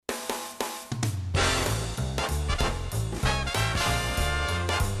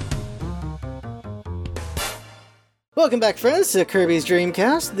Welcome back, friends, to Kirby's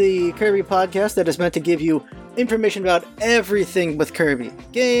Dreamcast, the Kirby podcast that is meant to give you information about everything with Kirby.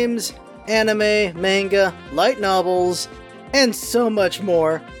 Games, anime, manga, light novels, and so much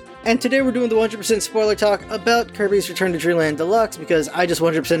more. And today we're doing the 100% spoiler talk about Kirby's Return to Dreamland Deluxe because I just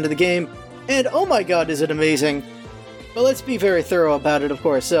 100%ed the game, and oh my god, is it amazing. But let's be very thorough about it, of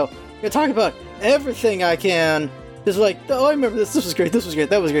course. So, I'm going to talk about everything I can. Just like, oh, I remember this was great, this was great,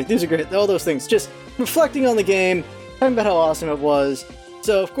 that was great, these are great, all those things. Just reflecting on the game, talking about how awesome it was.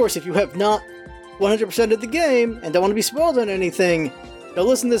 So, of course, if you have not 100%ed the game and don't want to be spoiled on anything, don't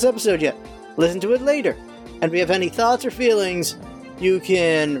listen to this episode yet. Listen to it later. And if you have any thoughts or feelings, you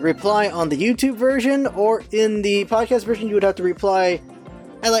can reply on the YouTube version, or in the podcast version, you would have to reply,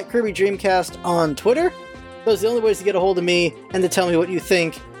 I like Kirby Dreamcast on Twitter. Those are the only ways to get a hold of me and to tell me what you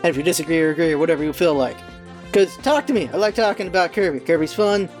think, and if you disagree or agree or whatever you feel like. Because talk to me. I like talking about Kirby. Kirby's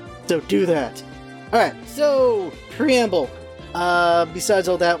fun, so do that. Alright, so, preamble. Besides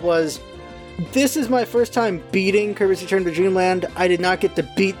all that this is my first time beating Kirby's Return to Dreamland. I did not get to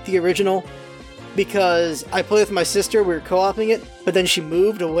beat the original, because I played with my sister, we were co-oping it, but then she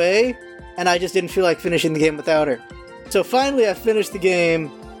moved away, and I just didn't feel like finishing the game without her. So finally I finished the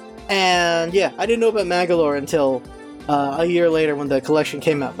game, and yeah, I didn't know about Magolor until a year later when the collection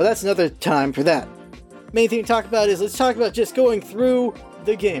came out, but that's another time for that. Main thing to talk about is, let's talk about just going through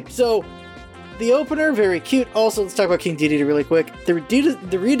the game. So, the opener, very cute. Also, let's talk about King Dedede really quick. The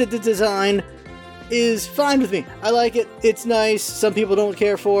redid design is fine with me. I like it. It's nice. Some people don't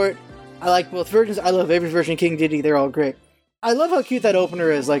care for it. I like both versions. I love every version of King Dedede. They're all great. I love how cute that opener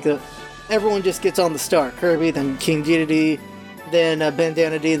is. Like, everyone just gets on the start. Kirby, then King Dedede, then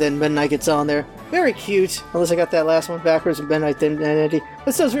Bandana D, then Midnight gets on there. Very cute. Unless I got that last one backwards, and Midnight, then Bandana D.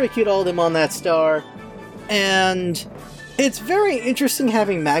 But still, it's very cute, all of them on that star. And it's very interesting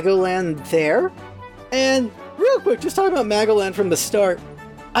having Magoland there. And real quick, just talking about Magoland from the start,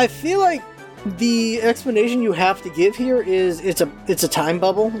 I feel like the explanation you have to give here is it's a time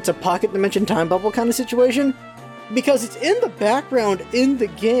bubble. It's a pocket dimension time bubble kind of situation, because it's in the background in the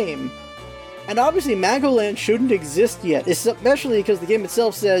game. And obviously Magoland shouldn't exist yet, especially because the game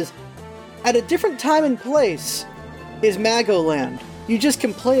itself says at a different time and place is Magoland. You just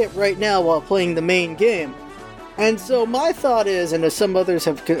can play it right now while playing the main game. And so my thought is, and as some others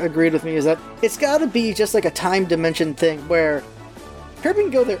have agreed with me, is that it's gotta be just like a time dimension thing where Kirby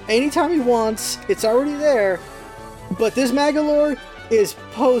can go there anytime he wants, it's already there, but this Magolor is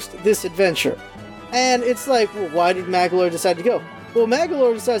post this adventure. And it's like, well, why did Magolor decide to go? Well,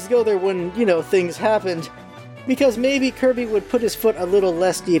 Magolor decides to go there when, things happened, because maybe Kirby would put his foot a little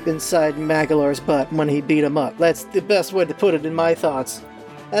less deep inside Magolor's butt when he beat him up. That's the best way to put it in my thoughts.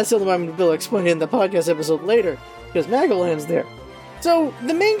 That's the only way I'm going to be able to explain it in the podcast episode later, because Magoland's there. So,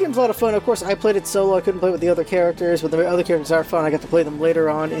 the main game's a lot of fun. Of course, I played it solo. I couldn't play with the other characters, but the other characters are fun. I got to play them later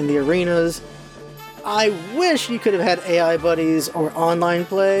on in the arenas. I wish you could have had AI buddies or online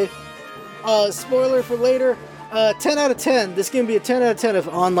play. Spoiler for later, 10 out of 10. This game would be a 10 out of 10 if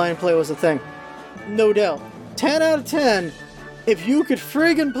online play was a thing. No doubt. 10 out of 10 if you could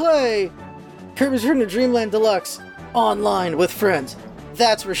friggin' play Kirby's Return to Dreamland Deluxe online with friends.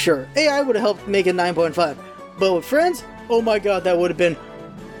 That's for sure. AI would have helped make it 9.5. But with friends, oh my god, that would have been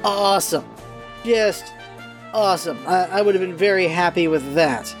awesome. Just awesome. I would have been very happy with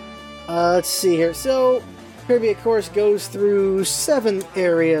that. Let's see here. So, Kirby, of course, goes through 7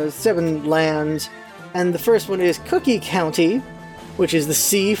 areas, 7 lands. And the first one is Cookie County, which is the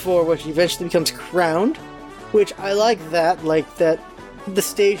C for which eventually becomes Crowned. Which I like that the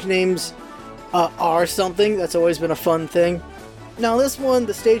stage names are something. That's always been a fun thing. Now this one,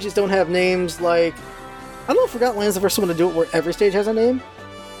 the stages don't have names like... I don't know if Forgotten Land's the first one to do it where every stage has a name.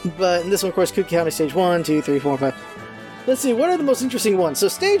 But in this one, of course, Cookie County Stage 1, 2, 3, 4, 5. Let's see, what are the most interesting ones? So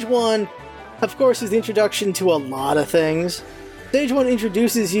Stage 1, of course, is the introduction to a lot of things. Stage 1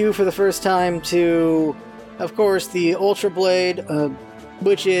 introduces you for the first time to, of course, the Ultra Blade,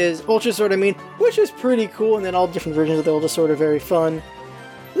 which is... Ultra Sword, which is pretty cool, and then all different versions of the Ultra Sword are very fun.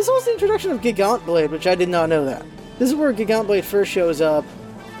 This was the introduction of Gigant Blade, which I did not know that. This is where Gigant Blade first shows up,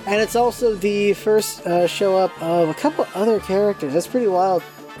 and it's also the first show up of a couple other characters. That's pretty wild.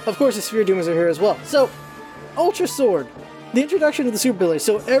 Of course, the Sphere Doomers are here as well. So, Ultra Sword, the introduction to the super abilities.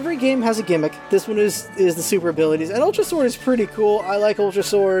 So every game has a gimmick. This one is the super abilities, and Ultra Sword is pretty cool. I like Ultra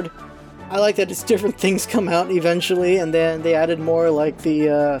Sword. I like that it's different things come out eventually, and then they added more like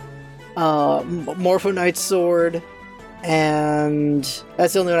the Morpho Knight Sword, and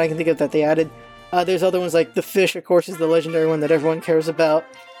that's the only one I can think of that they added. There's other ones like the Fish, of course, is the legendary one that everyone cares about,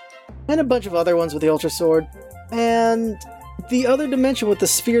 and a bunch of other ones with the Ultra Sword. And the other dimension with the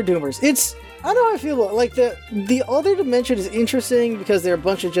sphere doomers. I don't know how I feel about it. Like, the other dimension is interesting because they're a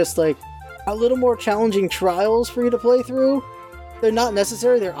bunch of just, like, a little more challenging trials for you to play through. They're not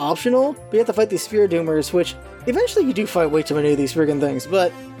necessary, they're optional, but you have to fight these sphere doomers, which eventually you do fight way too many of these friggin' things,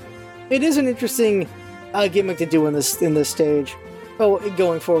 but it is an interesting gimmick to do in this stage. Oh,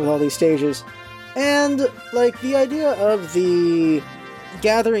 going forward with all these stages. And, like, the idea of the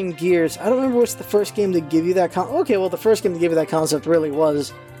gathering gears, I don't remember what's the first game to give you that okay, well, the first game to give you that concept really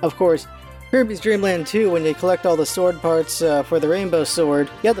was, of course, Kirby's Dream Land 2, when you collect all the sword parts for the Rainbow Sword.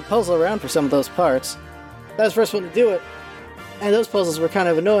 You had to puzzle around for some of those parts. That was the first one to do it, and those puzzles were kind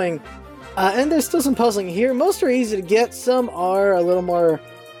of annoying. And there's still some puzzling here. Most are easy to get, some are a little more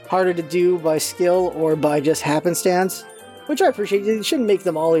harder to do by skill or by just happenstance, which I appreciate. You shouldn't make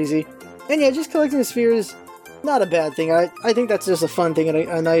them all easy. And yeah, just collecting the spheres, not a bad thing. I think that's just a fun thing and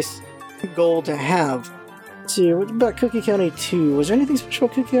a nice goal to have. Let's see, what about Cookie County 2? Was there anything special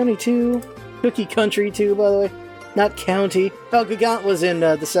about Cookie County 2? Cookie Country 2, by the way. Not County. Oh, Gigant was in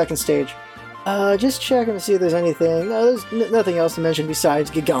the second stage. Just checking to see if there's anything. No, there's nothing else to mention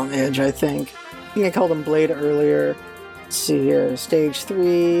besides Gigant Edge, I think. I think I called him Blade earlier. Let's see here. Stage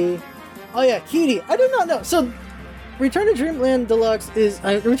 3. Oh yeah, Kitty. I did not know. So, Return to Dreamland Deluxe is...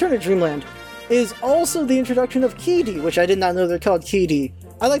 Return to Dreamland is also the introduction of Kitty, which I did not know they're called Kitty.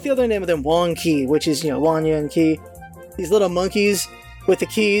 I like the other name of them, Wong Key, which is, Wanya and Key. These little monkeys with the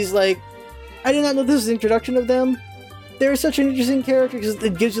keys, like... I did not know this was the introduction of them. They're such an interesting character because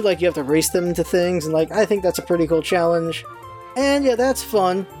it gives you, like, you have to race them into things, and, like, I think that's a pretty cool challenge. And, yeah, that's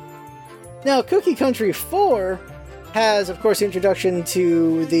fun. Now, Cookie Country 4 has, of course, the introduction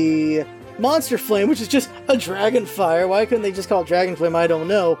to the Monster Flame, which is just a dragon fire. Why couldn't they just call it Dragon Flame? I don't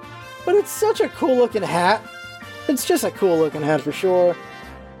know. But it's such a cool-looking hat. It's just a cool-looking hat, for sure.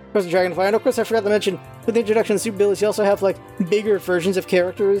 Of course, the Dragon Fire. And, of course, I forgot to mention, with the introduction of Super Billies, you also have, like, bigger versions of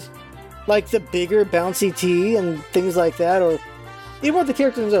characters. Like the bigger Bouncy T and things like that, or even with the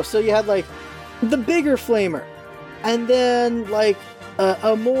characters themselves. So you had like the bigger Flamer, and then like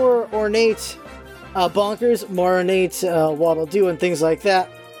a more ornate Bonkers, more ornate Waddle Doo, and things like that.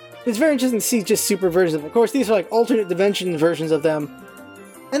 It's very interesting to see just super versions of them. Of course, these are like alternate dimension versions of them,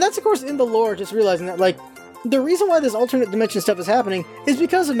 and that's of course in the lore. Just realizing that like the reason why this alternate dimension stuff is happening is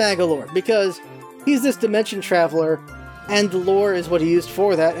because of Magalore, because he's this dimension traveler. And the lore is what he used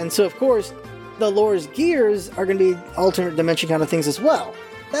for that, and so of course, the lore's gears are going to be alternate dimension kind of things as well.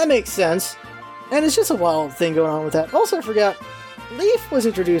 That makes sense, and it's just a wild thing going on with that. Also, I forgot, Leaf was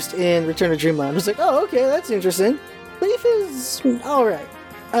introduced in Return to Dreamland. I was like, oh, okay, that's interesting. Leaf is alright.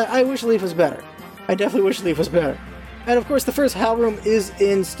 I wish Leaf was better. I definitely wish Leaf was better. And of course, the first Howl Room is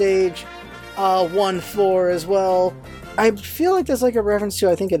in stage 1-4 as well. I feel like there's like a reference to,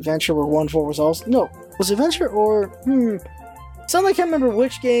 I think, Adventure, where 1-4 was also... No. Was it Adventure or... Some I can't remember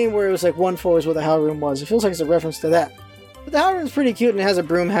which game where it was like 1-4 is where the Howl Room was. It feels like it's a reference to that. But the Howl Room's pretty cute and it has a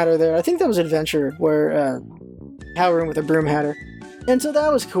broom hatter there. I think that was Adventure, where Howl Room with a broom hatter. And so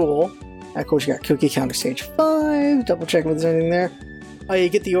that was cool. And of course you got Cookie Counter Stage 5. Double checking if there's anything there. Oh, you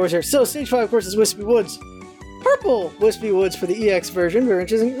get the yours here. So Stage 5, of course, is Wispy Woods. Purple Wispy Woods for the EX version. Very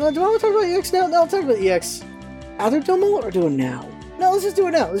interesting. Do I want to talk about EX now? No, I'll talk about EX. Either do them all or do it now? No, let's just do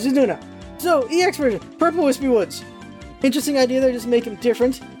it now. Let's just do it now. So, EX version, Purple Wispy Woods. Interesting idea there, just make him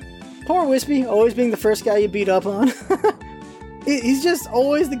different. Poor Wispy, always being the first guy you beat up on. He's just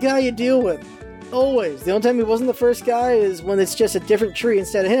always the guy you deal with. Always. The only time he wasn't the first guy is when it's just a different tree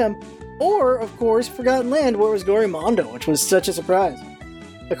instead of him. Or, of course, Forgotten Land, where it was Gorimondo, which was such a surprise.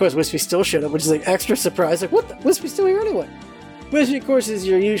 Of course, Wispy still showed up, which is like extra surprise. Like, what the? Wispy's still here anyway. Wispy, of course, is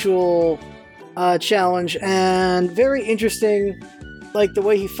your usual challenge, and very interesting. Like, the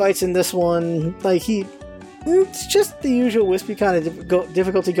way he fights in this one, like, it's just the usual Wispy kind of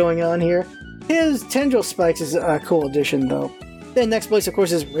difficulty going on here. His Tendril Spikes is a cool addition, though. Then next place, of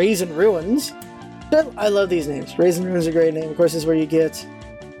course, is Raisin Ruins. But I love these names. Raisin Ruins is a great name. Of course, this is where you get...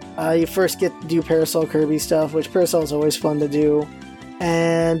 you first get to do Parasol Kirby stuff, which Parasol is always fun to do.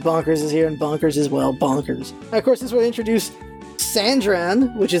 And Bonkers is here, and Bonkers as well. Bonkers. And of course, this is where they introduce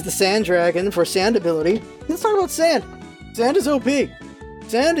Sandran, which is the Sand Dragon for Sand ability. Let's talk about Sand. Sand is OP.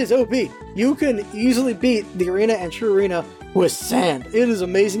 Sand is OP. You can easily beat the arena and True Arena with Sand. It is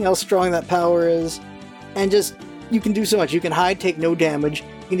amazing how strong that power is. And just, you can do so much. You can hide, take no damage.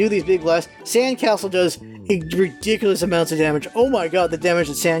 You can do these big blasts. Sandcastle does ridiculous amounts of damage. Oh my god, the damage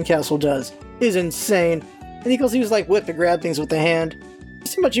that Sandcastle does is insane. And he can also use like Whip to grab things with the hand.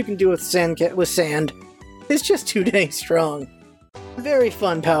 There's so much you can do with sand. It's just too dang strong. Very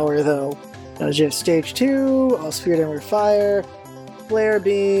fun power though. You have Stage 2, all Sphere Damage Fire, Flare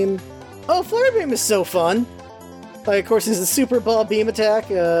Beam. Oh, Flare Beam is so fun! Like, of course, there's a Super Ball beam attack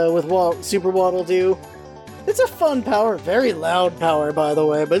with what Super Waddle do. It's a fun power, very loud power, by the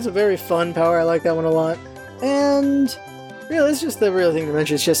way, but it's a very fun power. I like that one a lot. And really, it's just the real thing to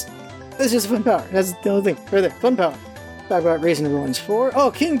mention. It's just a fun power. That's the only thing right there. Fun power. Talk about Raisin Ruins 4. Oh,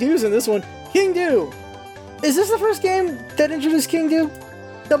 King Doo's in this one. King Doo! Is this the first game that introduced King Doo?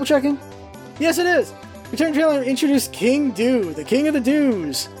 Double checking. Yes, it is. Return trailer introduced King Doo, the king of the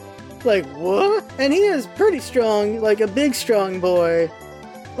Doos. Like, what? And he is pretty strong, like a big strong boy.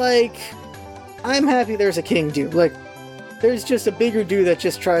 Like, I'm happy there's a King Doo. Like, there's just a bigger Doo that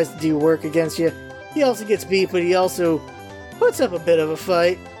just tries to do work against you. He also gets beat, but he also puts up a bit of a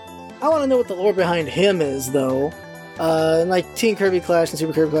fight. I want to know what the lore behind him is, though. Like, Team Kirby Clash and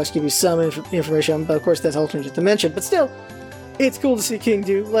Super Kirby Clash give you some information, but of course that's alternate dimension. But still, it's cool to see King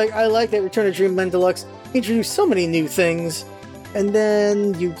Doo. Like, I like that Return to Dreamland Deluxe introduced so many new things. And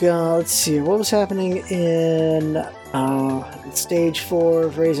then you got, let's see, what was happening in Stage 4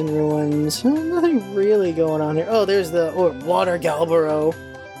 of Raisin Ruins? Nothing really going on here. Oh, there's the Water Galbaro.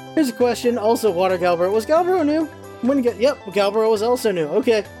 Here's a question. Also, Water Galbaro. Was Galbaro new? Yep, Galbaro was also new.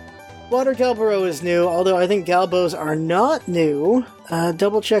 Okay. Water Galbaro is new, although I think Galbos are not new.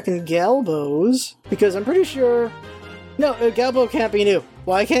 Double checking Galbos, because I'm pretty sure... No, Galbo can't be new.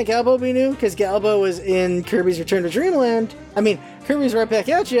 Why can't Galbo be new? Because Galbo is in Kirby's Return to Dreamland. I mean, Kirby's Right Back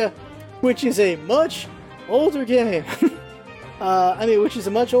At Ya, which is a much older game. Which is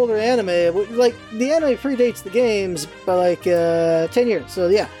a much older anime. Like, the anime predates the games by like 10 years. So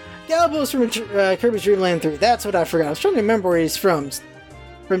yeah, Galbo's from Kirby's Dreamland 3. That's what I forgot. I was trying to remember where he's from.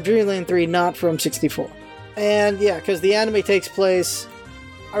 From Dreamland 3, not from 64. And yeah, because the anime takes place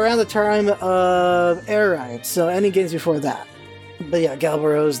around the time of Air Ride, so any games before that. But yeah,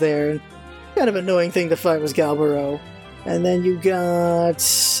 Galbaro's there. Kind of annoying thing to fight was Galbaro. And then you got...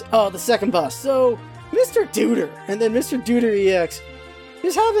 Oh, the second boss. So, Mr. Duder. And then Mr. Duder EX.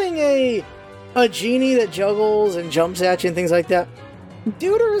 Just having a genie that juggles and jumps at you and things like that.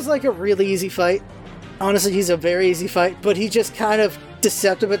 Duder is like a really easy fight. Honestly, he's a very easy fight, but he's just kind of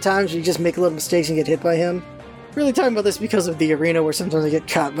deceptive at times. You just make little mistakes and get hit by him. Really talking about this because of the arena where sometimes I get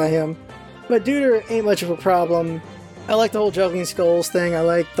caught by him. But Duder ain't much of a problem. I like the whole juggling skulls thing. I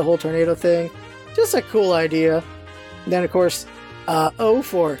like the whole tornado thing. Just a cool idea. And then, of course, O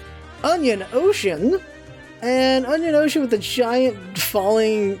for Onion Ocean. And Onion Ocean with the giant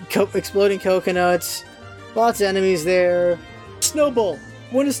falling, exploding coconuts. Lots of enemies there. Snowball.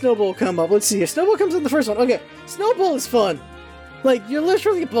 When does Snowball come up? Let's see. If Snowball comes in the first one. Okay, Snowball is fun. Like, you're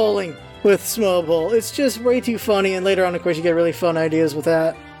literally bowling with Snowball. It's just way too funny, and later on, of course, you get really fun ideas with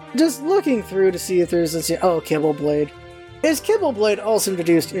that. Just looking through to see if there's, let's see, oh, Kibble Blade. Is Kibble Blade also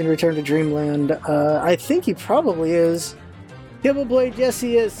introduced in Return to Dreamland? I think he probably is. Kibble Blade, yes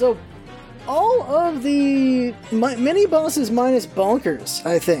he is. So, all of the mini-bosses minus Bonkers,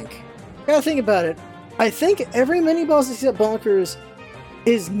 I think. Gotta think about it. I think every mini-boss except Bonkers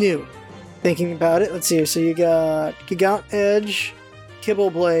is new. Thinking about it, let's see, so you got Gigant Edge,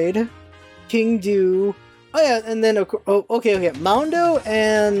 Kibble Blade, King Doo. Oh yeah, and then okay, Mondo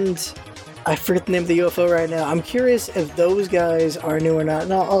and I forget the name of the UFO right now. I'm curious if those guys are new or not.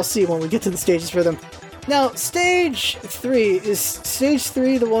 No, I'll see when we get to the stages for them. Now, Stage 3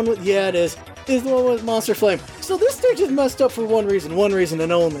 the one with it is the one with Monster Flame. So this stage is messed up for one reason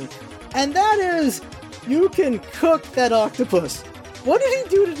and only, and that is you can cook that octopus. What did he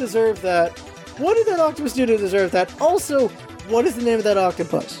do to deserve that? What did that octopus do to deserve that? Also, what is the name of that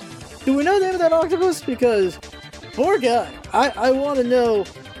octopus? Do we know the name of that octopus? Because, poor guy, I want to know,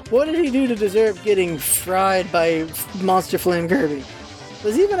 what did he do to deserve getting fried by Monster Flame Kirby?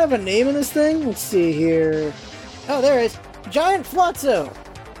 Does he even have a name in this thing? Let's see here. Oh, there it is. Giant Flotso.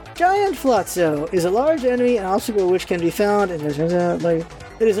 Giant Flotso is a large enemy and obstacle which can be found, and it turns out, like,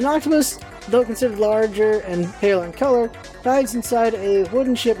 it is an octopus, though considered larger and paler in color, hides inside a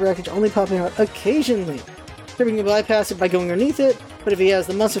wooden ship wreckage, only popping out occasionally. Kirby can bypass it by going underneath it, but if he has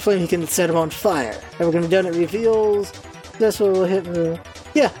the Monster Flame, he can set him on fire. Ever gonna be done, it reveals. This will hit the...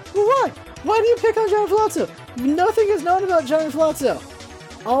 Yeah, but why? Why do you pick on Giant Flotso? Nothing is known about Giant Flotso.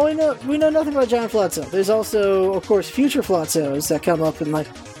 We know nothing about Giant Flotso. There's also, of course, future Flotsos that come up in like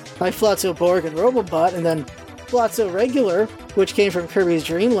Flotso Borg and Robobot, and then Flotso Regular, which came from Kirby's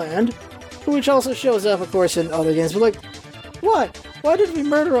Dreamland, which also shows up, of course, in other games. But like, what? Why did we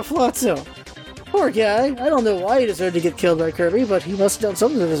murder a Flotso? Poor guy. I don't know why he deserved to get killed by Kirby, but he must have done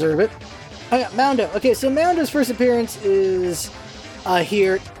something to deserve it. Mondo. Okay, so Mondo's first appearance is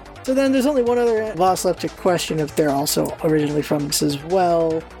here. So then there's only one other boss left to question if they're also originally from this as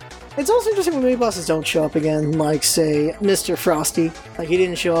well. It's also interesting when mini-bosses don't show up again, like, say, Mr. Frosty. Like, he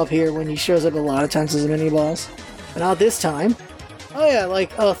didn't show up here when he shows up a lot of times as a mini-boss. but not this time. Oh yeah,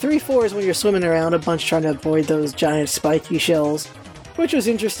 like 3-4 is when you're swimming around a bunch trying to avoid those giant spiky shells, which was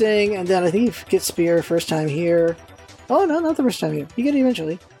interesting. And then I think you get Spear first time here. Oh no, not the first time here. You get it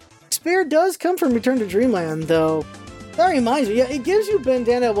eventually. Spear does come from Return to Dreamland, though. That reminds me, yeah, it gives you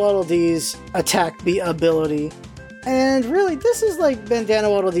Bandana Waddle Dee's attack ability. And really, this is like Bandana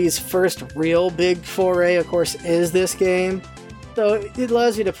Waddle Dee's first real big foray, of course, is this game. So it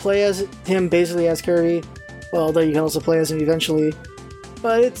allows you to play as him basically as Kirby. Well, although you can also play as him eventually.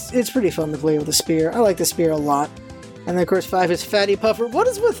 But it's pretty fun to play with the Spear. I like the Spear a lot. And then, of course, 5 is Fatty Puffer. What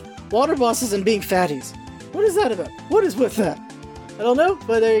is with water bosses and being fatties? What is that about? What is with that? I don't know,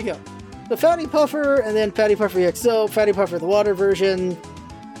 but there you go. The Fatty Puffer, and then Fatty Puffer EXO, Fatty Puffer the water version.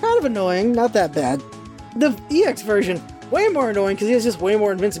 Kind of annoying, not that bad. The EX version, way more annoying because he has just way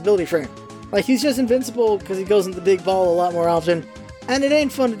more invincibility frame. Like, he's just invincible because he goes into the big ball a lot more often. And it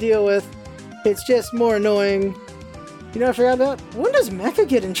ain't fun to deal with. It's just more annoying. You know what I forgot about? When does Mecha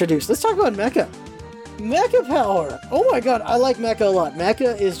get introduced? Let's talk about Mecha. Mecha power! Oh my god, I like Mecha a lot.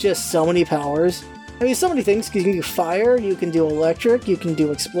 Mecha is just so many powers. I mean, so many things, because you can do fire, you can do electric, you can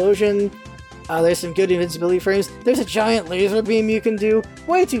do explosion. There's some good invincibility frames. There's a giant laser beam you can do.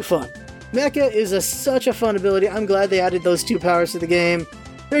 Way too fun. Mecha is such a fun ability. I'm glad they added those 2 powers to the game.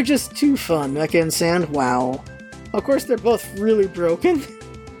 They're just too fun. Mecha and Sand, wow. Of course, they're both really broken,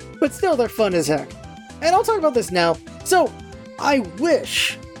 but still, they're fun as heck. And I'll talk about this now. So, I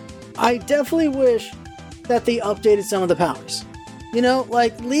definitely wish that they updated some of the powers. You know,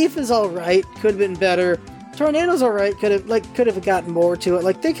 like, Leaf is alright, could have been better. Tornado's alright, could have gotten more to it.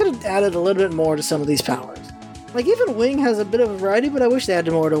 Like, they could have added a little bit more to some of these powers. Like, even Wing has a bit of a variety, but I wish they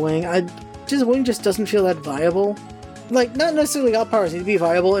added more to Wing. Wing just doesn't feel that viable. Like, not necessarily all powers need to be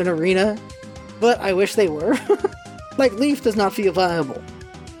viable in Arena, but I wish they were. Like, Leaf does not feel viable.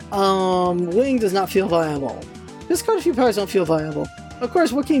 Wing does not feel viable. There's quite a few powers don't feel viable. Of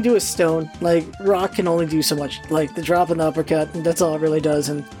course, what can you do with Stone? Like, Rock can only do so much. Like, the drop and the uppercut, and that's all it really does.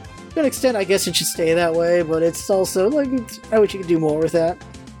 And to an extent, I guess it should stay that way, but it's also, like, I wish you could do more with that.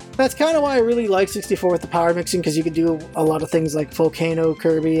 That's kind of why I really like 64 with the power mixing, because you could do a lot of things like Volcano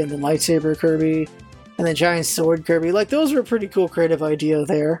Kirby, and then Lightsaber Kirby, and then Giant Sword Kirby. Like, those were a pretty cool creative idea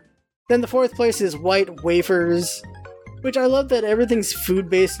there. Then the 4th place is White Wafers, which I love that everything's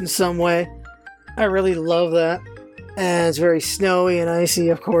food-based in some way. I really love that. And it's very snowy and icy,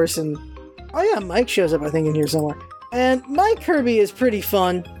 of course, and... oh yeah, Mike shows up, I think, in here somewhere. And Mike Kirby is pretty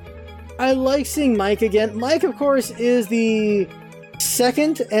fun. I like seeing Mike again. Mike, of course, is the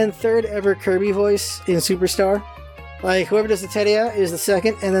 2nd and 3rd ever Kirby voice in Superstar. Like, whoever does the Tedia is the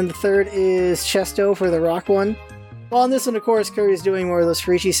 2nd, and then the 3rd is Chesto for the rock one. Well, in this one, of course, Kirby is doing more of those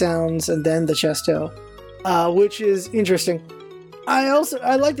Freechy sounds, and then the Chesto. Which is interesting. I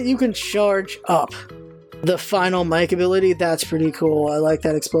like that you can charge up the final Mike ability. That's pretty cool. I like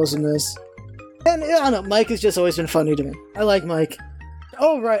that explosiveness. And, I don't know, Mike has just always been funny to me. I like Mike.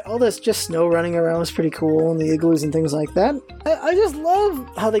 Oh, right, all this just snow running around is pretty cool, and the igloos and things like that. I just love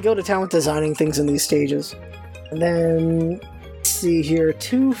how they go to town with designing things in these stages. And then, let's see here,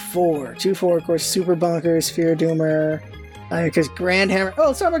 2-4. 2-4, of course, Super Bunkers, Sphere Doomer, because Grand Hammer. Oh,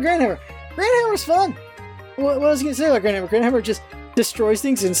 let's talk about Grand Hammer. Grand Hammer's fun. What was I going to say about Grand Hammer? Grand Hammer just destroys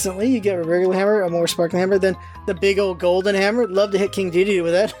things instantly. You get a regular hammer, a more sparkling hammer, then the big old golden hammer. Love to hit King Dedede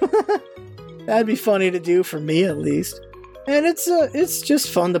with that. That'd be funny to do, for me at least. And it's just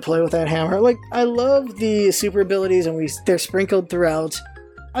fun to play with that hammer. Like, I love the super abilities, and they're sprinkled throughout.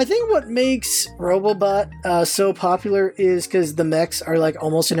 I think what makes Robobot so popular is because the mechs are like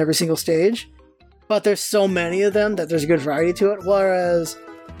almost in every single stage, but there's so many of them that there's a good variety to it. Whereas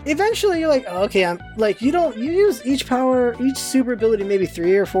eventually you're like, oh, okay, you use each super ability maybe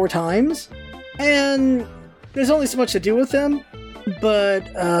 3 or 4 times, and there's only so much to do with them. But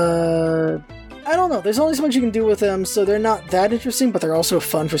I don't know, there's only so much you can do with them, so they're not that interesting, but they're also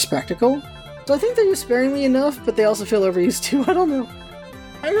fun for spectacle. So I think they're used sparingly enough, but they also feel overused too. I don't know.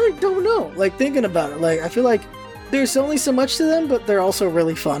 I really don't know. Like, thinking about it, like, I feel like there's only so much to them, but they're also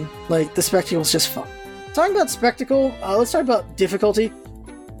really fun. Like, the spectacle's just fun. Talking about spectacle, let's talk about difficulty.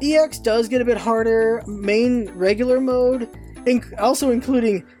 EX does get a bit harder. Main regular mode, also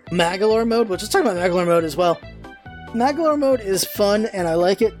including Magolor mode, which let's talk about Magolor mode as well. Magolor mode is fun, and I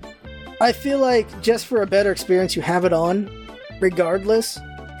like it. I feel like just for a better experience, you have it on, regardless,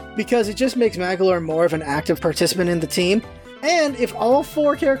 because it just makes Magolor more of an active participant in the team. And if all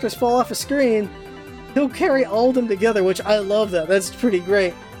 4 characters fall off a screen, he'll carry all of them together, which I love that. That's pretty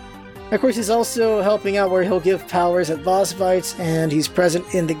great. Of course, he's also helping out where he'll give powers at boss fights, and he's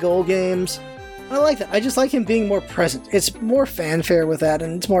present in the goal games. I like that. I just like him being more present. It's more fanfare with that,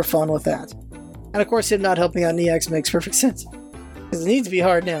 and it's more fun with that. And of course, him not helping out in EX makes perfect sense. Because it needs to be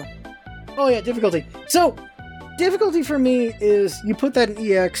hard now. Oh yeah, difficulty. So, difficulty for me is you put that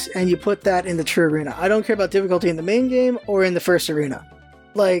in EX and you put that in the true arena. I don't care about difficulty in the main game or in the first arena.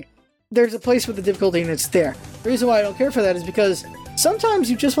 Like, there's a place for the difficulty and it's there. The reason why I don't care for that is because sometimes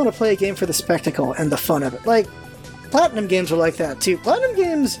you just want to play a game for the spectacle and the fun of it. Like, Platinum games are like that too. Platinum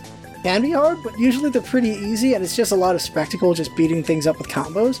games can be hard, but usually they're pretty easy and it's just a lot of spectacle, just beating things up with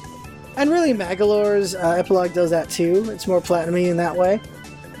combos. And really, Magolor's Epilogue does that too. It's more Platinum-y in that way.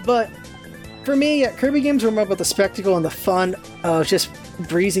 But for me, Kirby games were more about the spectacle and the fun of just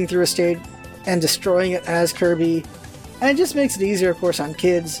breezing through a stage and destroying it as Kirby. And it just makes it easier, of course, on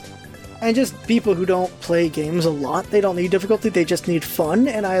kids. And just people who don't play games a lot. They don't need difficulty, they just need fun,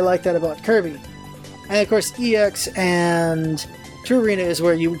 and I like that about Kirby. And of course, EX and True Arena is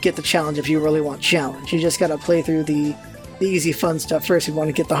where you get the challenge if you really want challenge. You just gotta play through the easy fun stuff first if you want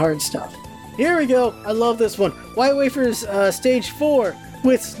to get the hard stuff. Here we go! I love this one. White Wafers Stage 4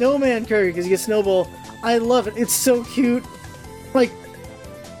 with Snowman Kirby, because you get Snowball. I love it. It's so cute. Like,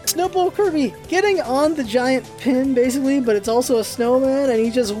 Snowball Kirby getting on the giant pin, basically, but it's also a snowman, and he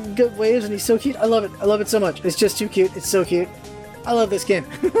just get waves, and he's so cute. I love it. I love it so much. It's just too cute. It's so cute. I love this game.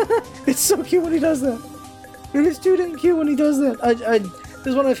 It's so cute when he does that. It is too damn cute when he does that. This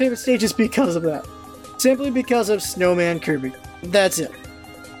is one of my favorite stages because of that. Simply because of Snowman Kirby. That's it.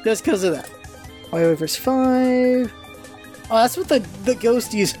 Just because of that. White Wafers 5. Oh, that's what the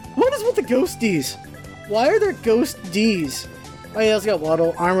Ghosties. What is with the Ghosties? Why are there Ghost Ds? Oh yeah, let's got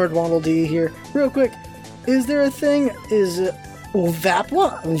Waddle, Armored Waddle D here. Real quick, is there a thing? Is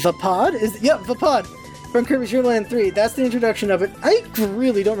Vapwa? Vapod? Yeah, Vapod from Kirby's Dream Land 3. That's the introduction of it. I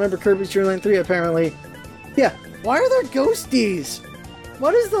really don't remember Kirby's Dream Land 3 apparently. Yeah, why are there Ghost Ds?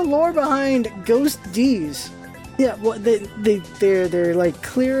 What is the lore behind Ghost Ds? Yeah, what they're like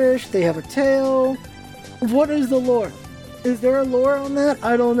clearish. They have a tail. What is the lore? Is there a lore on that?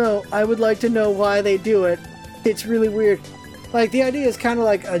 I don't know. I would like to know why they do it. It's really weird. Like, the idea is kind of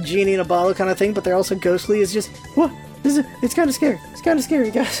like a genie in a bottle kind of thing, but they're also ghostly. It's just, what? It's kind of scary. It's kind of scary,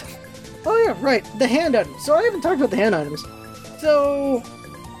 guys. Oh yeah, right. The hand items. So I haven't talked about the hand items. So,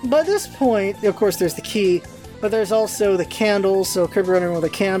 by this point, of course, there's the key, but there's also the candles. So Kirby running with a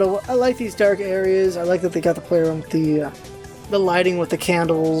candle. I like these dark areas. I like that they got the player on with the lighting with the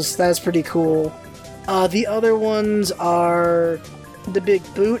candles. That's pretty cool. The other ones are the big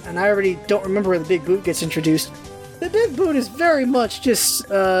boot, and I already don't remember where the big boot gets introduced. The big boot is very much just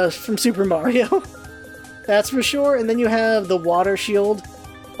from Super Mario. That's for sure. And then you have the water shield,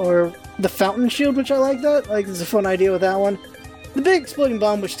 or the fountain shield, which I like that. Like, it's a fun idea with that one. The big exploding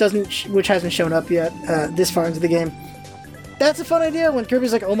bomb, which hasn't shown up yet this far into the game. That's a fun idea when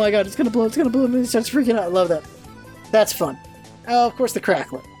Kirby's like, oh my god, it's gonna blow, and he starts freaking out. I love that. That's fun. Of course, the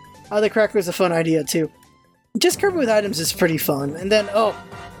crackler. The crackler's a fun idea too. Just Kirby with items is pretty fun. And then,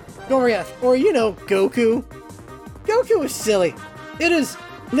 Goriath, or Goku. Goku is silly. It is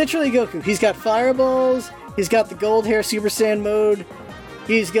literally Goku. He's got fireballs. He's got the gold hair Super Saiyan mode.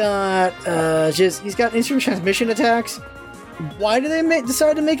 He's got he's got instant transmission attacks. Why do they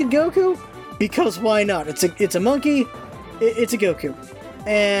decide to make it Goku? Because why not? It's a monkey. It's a Goku.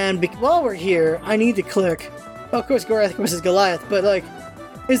 And while we're here, I need to click. Well, of course, Goriath versus Goliath. But like,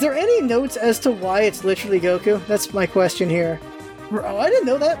 is there any notes as to why it's literally Goku? That's my question here. Oh, I didn't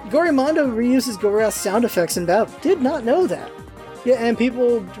know that. Gorimondo reuses Goriath's sound effects in battle. Did not know that. Yeah, and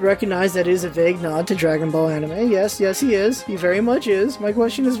people recognize that is a vague nod to Dragon Ball anime. Yes, he is. He very much is. My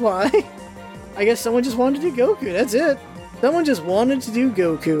question is why? I guess someone just wanted to do Goku. That's it. Someone just wanted to do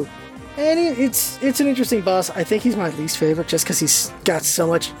Goku. And it's an interesting boss. I think he's my least favorite just because he's got so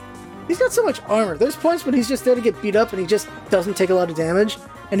much armor. There's points when he's just there to get beat up and he just doesn't take a lot of damage.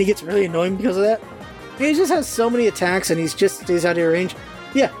 And he gets really annoying because of that. He just has so many attacks and he just stays out of your range.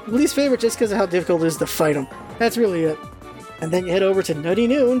 Yeah, least favorite just because of how difficult it is to fight him. That's really it. And then you head over to Nutty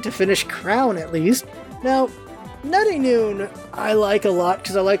Noon to finish Crown, at least. Now, Nutty Noon I like a lot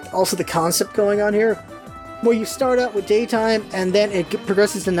because I like also the concept going on here. Where you start out with daytime and then it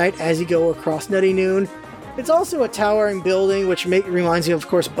progresses to night as you go across Nutty Noon. It's also a towering building which reminds you of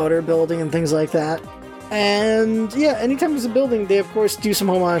course Butter Building and things like that. And yeah, anytime there's a building, they of course do some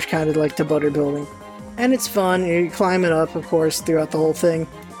homage kind of like to Butter Building. And it's fun, you're climbing up, of course, throughout the whole thing.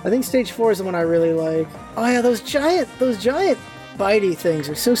 I think Stage 4 is the one I really like. Oh yeah, those giant bitey things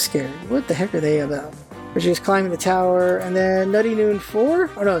are so scary. What the heck are they about? We're just climbing the tower, and then Nutty Noon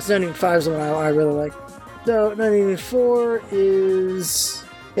 4? Oh no, it's Nutty Noon 5 is the one I really like. So, Nutty Noon 4 is...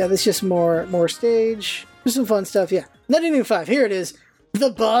 yeah, this is just more stage. There's some fun stuff, yeah. Nutty Noon 5, here it is. The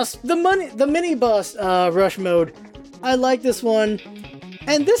boss, the mini boss rush mode. I like this one.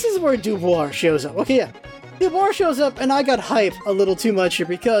 And this is where Dubois shows up. Okay, yeah. Dubois shows up, and I got hyped a little too much here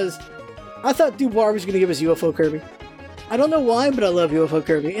because I thought Dubois was going to give us UFO Kirby. I don't know why, but I love UFO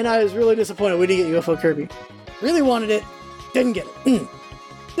Kirby, and I was really disappointed we didn't get UFO Kirby. Really wanted it, didn't get it.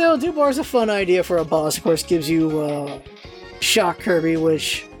 Still, Dubois is a fun idea for a boss. Of course, gives you Shock Kirby,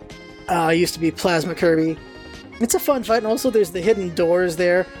 which used to be Plasma Kirby. It's a fun fight, and also there's the hidden doors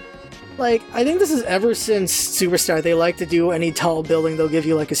there. Like, I think this is ever since Superstar, they like to do any tall building, they'll give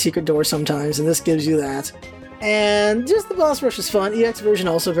you like a secret door sometimes, and this gives you that. And just the boss rush is fun. EX version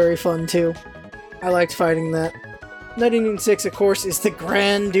also very fun too. I liked fighting that. 1986, of course, is the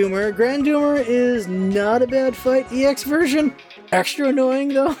Grand Doomer. Grand Doomer is not a bad fight. EX version, extra annoying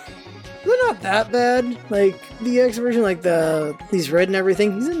though. They're not that bad. Like, the EX version, like he's red and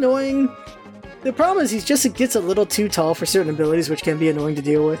everything, he's annoying. The problem is he gets a little too tall for certain abilities, which can be annoying to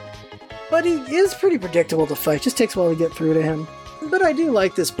deal with. But he is pretty predictable to fight, just takes a while to get through to him. But I do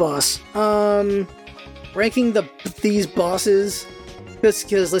like this boss. Ranking these bosses,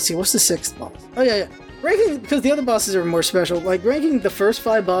 because let's see, what's the 6th boss? Oh yeah. Ranking, because the other bosses are more special, like ranking the first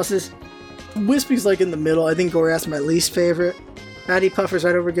 5 bosses, Wispy's like in the middle. I think Goriath's my least favorite. Patty Puffer's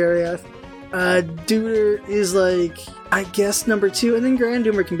right over Goriath. Duder is like, I guess, number 2, and then Grand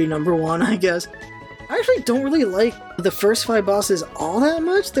Doomer can be number 1, I guess. I actually don't really like the first 5 bosses all that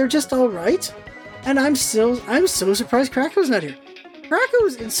much. They're just alright. And I'm so surprised Krako's not here.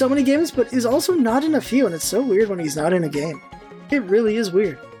 Krako's in so many games, but is also not in a few, and it's so weird when he's not in a game. It really is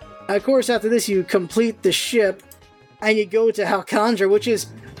weird. Of course, after this, you complete the ship, and you go to Halcondra, which is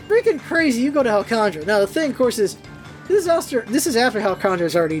freaking crazy. You go to Halcondra. Now, the thing, of course, is this is after Halcondra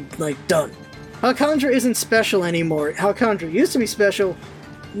is already, like, done. Halcondra isn't special anymore. Halcondra used to be special.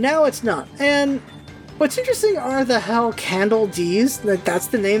 Now it's not. And what's interesting are the Hal Candle Ds, like that's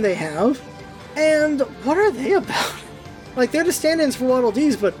the name they have. And what are they about? Like, they're the stand-ins for Waddle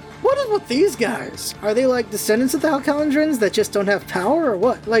Ds, but what is with these guys? Are they like descendants of the Halcondrans that just don't have power, or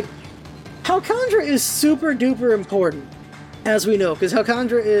what? Like, Halcondra is super duper important, as we know, because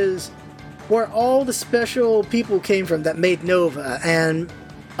Halcondra is where all the special people came from that made Nova and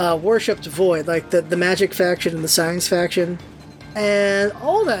worshipped Void, like the Magic faction and the Science faction. And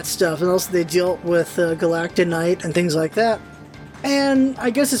all that stuff, and also they dealt with Galactonite and things like that. And I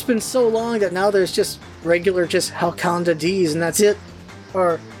guess it's been so long that now there's just regular Halcondra Ds, and that's it.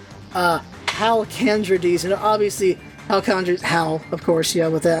 Or Halcandra Ds, and obviously Halcondra's Hal, of course, yeah,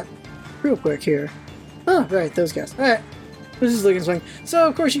 with that. Real quick here. Oh, right, those guys. Alright, this is looking swing. So,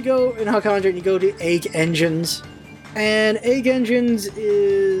 of course, you go in Halcondra and you go to Egg Engines. And Egg Engines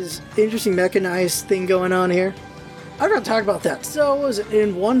is an interesting mechanized thing going on here. I'm going to talk about that. So, was it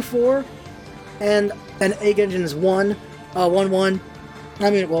in 1.4 and Egg Engines 1.1? I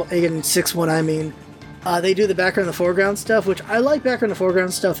mean, well, Egg Engine 6.1, I mean. They do the background and the foreground stuff, which I like background and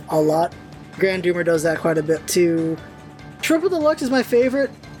foreground stuff a lot. Grand Doomer does that quite a bit too. Triple Deluxe is my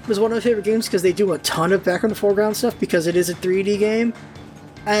favorite. It was one of my favorite games because they do a ton of background and foreground stuff because it is a 3D game.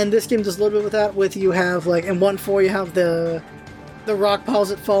 And this game does a little bit with that. With you have, like, in 1.4 you have the rock piles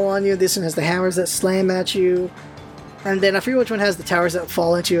that fall on you. This one has the hammers that slam at you. And then I forget which one has the towers that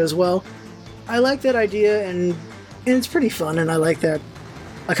fall at you as well. I like that idea, and it's pretty fun, and I like that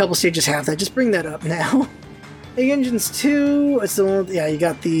a couple stages have that. Just bring that up now. Egg Engines 2, it's the one, yeah, you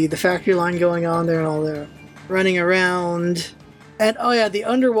got the factory line going on there and all there. Running around. And, oh yeah, the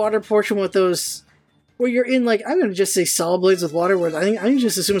underwater portion with those, where you're in, like, I'm gonna just say solid blades with water, where I can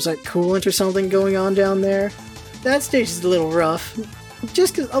just assume it's like coolant or something going on down there. That stage is a little rough.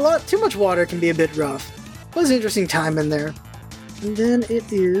 Just because too much water can be a bit rough. It was an interesting time in there. And then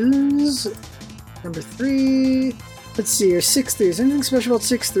it is number 3. Let's see here, 6.3. Is there anything special about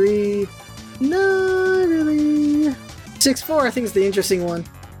 6.3? No, really. 6.4, I think, is the interesting one.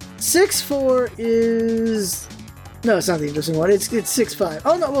 6.4 is... No, it's not the interesting one. It's 6.5.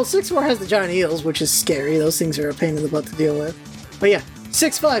 Oh, no, well, 6.4 has the giant eels, which is scary. Those things are a pain in the butt to deal with. But yeah,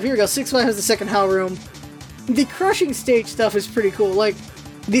 6.5, here we go. 6.5 has the second Hal room. The crushing stage stuff is pretty cool. Like,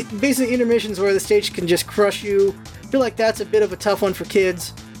 the basic intermissions where the stage can just crush you. I feel like that's a bit of a tough one for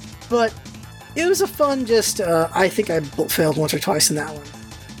kids. But it was a fun I think I failed once or twice in that one.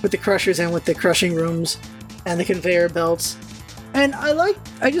 With the crushers and with the crushing rooms and the conveyor belts. And I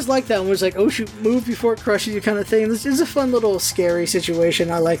just like that one. It was like, oh shoot, move before it crushes you kind of thing. This is a fun little scary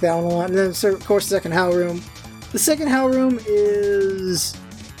situation. I like that one a lot. And then, of course, the second Hal room. The second Hal room is...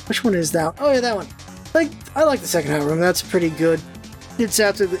 Which one is that? Oh yeah, that one. Like, I like the second Hal room. That's pretty good. It's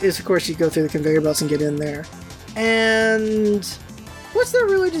after, of course, you go through the conveyor belts and get in there. And what's there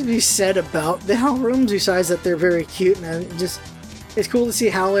really to be said about the Hal rooms besides that they're very cute, man? It's cool to see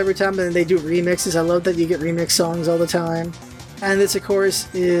Hal every time, and they do remixes. I love that you get remix songs all the time. And this, of course,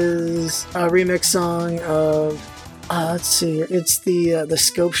 is a remix song of, let's see here, it's the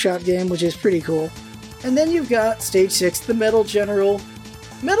Scope Shot game, which is pretty cool. And then you've got Stage 6, the Metal General.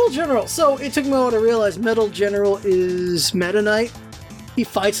 Metal General! So, it took me a while to realize Metal General is Meta Knight. He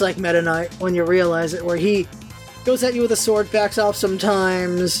fights like Meta Knight when you realize it, where he goes at you with a sword, backs off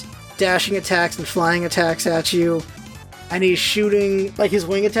sometimes, dashing attacks and flying attacks at you. And he's shooting, like, his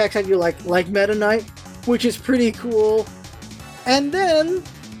wing attacks at you like Meta Knight, which is pretty cool. And then,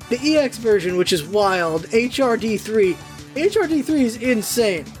 the EX version, which is wild, HRD3. HRD3 is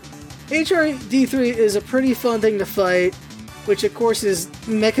insane. HRD3 is a pretty fun thing to fight, which of course is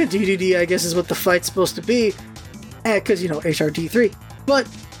Mecha DDD, I guess is what the fight's supposed to be, because, you know, HRD3. But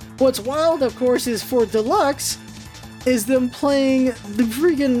what's wild, of course, is for Deluxe, is them playing the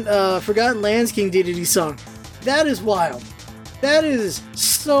freaking Forgotten Lands King DDD song. That is wild. That is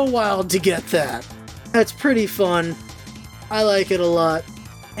so wild to get that. That's pretty fun. I like it a lot.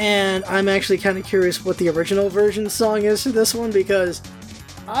 And I'm actually kind of curious what the original version song is for this one, because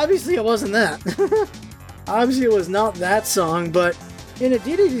obviously it wasn't that. Obviously it was not that song, but in a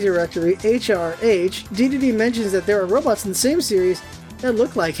DDD directory, HRH, DDD mentions that there are robots in the same series that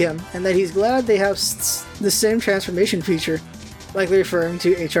look like him, and that he's glad they have the same transformation feature, likely referring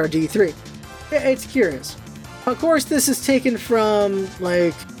to HRD3. It's curious. Of course, this is taken from,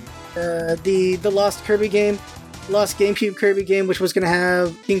 like, the Lost Kirby game, Lost GameCube Kirby game, which was going to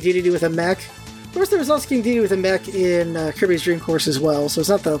have King Dedede with a mech. Of course, there was also King Dedede with a mech in Kirby's Dream Course as well, so it's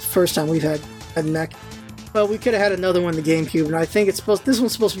not the first time we've had a mech. But we could have had another one in the GameCube, and I think this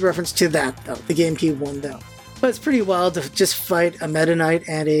one's supposed to be referenced to that, though, the GameCube one, though. But it's pretty wild to just fight a Meta Knight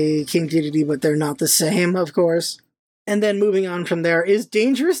and a King Dedede, but they're not the same, of course. And then moving on from there is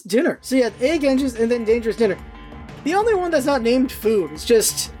Dangerous Dinner. So you have Egg Engines and then Dangerous Dinner. The only one that's not named food. It's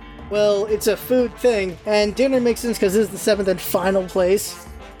just, well, it's a food thing. And dinner makes sense because this is the 7th and final place.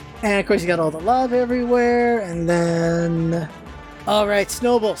 And of course you got all the lava everywhere. And then... Alright,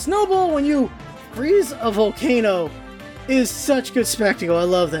 Snowball. Snowball, when you freeze a volcano, is such good spectacle. I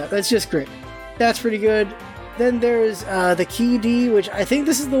love that. That's just great. That's pretty good. Then there's the Key D, which I think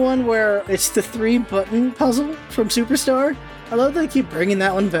this is the one where it's the 3-button puzzle from Superstar. I love that they keep bringing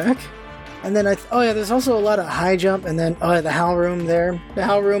that one back. And then, there's also a lot of high jump, and then, the Howl Room there. The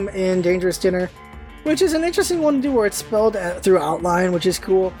Howl Room in Dangerous Dinner, which is an interesting one to do where it's spelled through outline, which is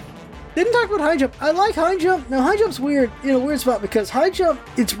cool. Didn't talk about high jump. I like high jump. Now, high jump's weird, in a weird spot, because high jump,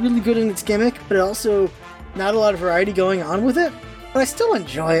 it's really good in its gimmick, but also not a lot of variety going on with it. But I still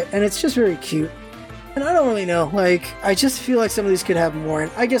enjoy it, and it's just very cute. And I don't really know, I just feel like some of these could have more,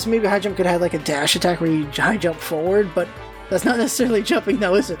 and I guess maybe high jump could have, a dash attack where you high jump forward, but that's not necessarily jumping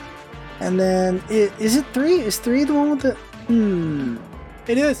now, is it? And then, is it 3? Is 3 the one with the...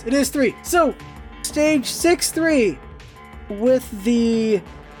 It is 3. So, stage 6-3, with the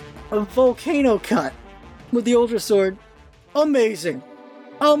volcano cut, with the Ultra Sword. Amazing.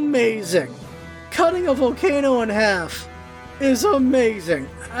 Amazing. Cutting a volcano in half is amazing.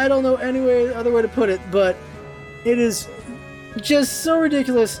 I don't know any other way to put it, but it is just so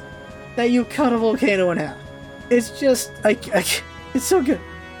ridiculous that you cut a volcano in half. It's just, it's so good.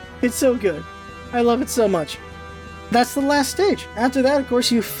 It's so good. I love it so much. That's the last stage. After that, of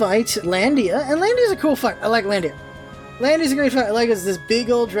course, you fight Landia, and Landia's a cool fight. I like Landia. Landia's a great fight. I like it's this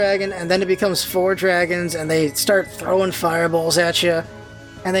big old dragon, and then it becomes 4 dragons, and they start throwing fireballs at you,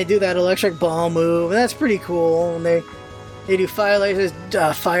 and they do that electric ball move, and that's pretty cool. And they do fire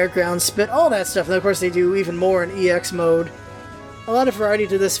lasers, fire ground spit, all that stuff. And of course, they do even more in EX mode. A lot of variety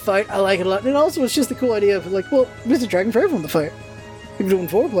to this fight. I like it a lot. And also, it's just the cool idea of, there's a dragon for everyone to fight. You're doing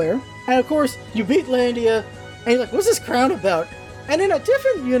 4-player. And of course, you beat Landia, and you're like, what's this crown about? And in a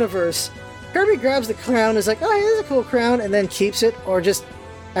different universe, Kirby grabs the crown and is like, oh, here's a cool crown, and then keeps it, or just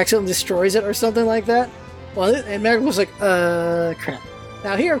accidentally destroys it, or something like that. Well, and Maglor's like, crap.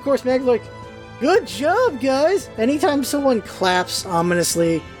 Now here, of course, Maglor's like, good job, guys! Anytime someone claps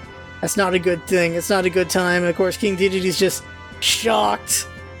ominously, that's not a good thing. It's not a good time. And of course, King Dedede's just shocked.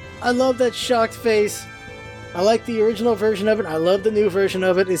 I love that shocked face. I like the original version of it. I love the new version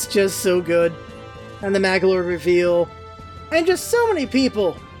of it. It's just so good. And the Maglor reveal. And just so many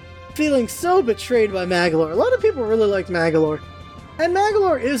people feeling so betrayed by Maglor. A lot of people really like Maglor. And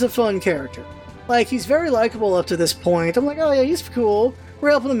Maglor is a fun character. He's very likable up to this point. I'm like, oh yeah, he's cool.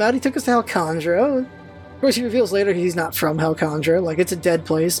 We're helping him out. He took us to Halcondra. Of course, he reveals later he's not from Halcondra. It's a dead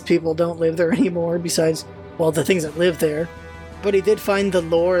place. People don't live there anymore, besides, well, the things that live there. But he did find the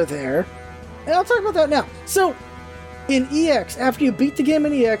lore there. And I'll talk about that now. So, in EX, after you beat the game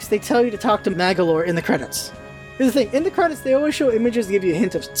in EX, they tell you to talk to Maglor in the credits. Here's the thing, in the credits, they always show images to give you a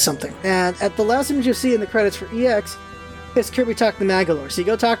hint of something. And at the last image you see in the credits for EX, is Kirby talk to Magolor. So you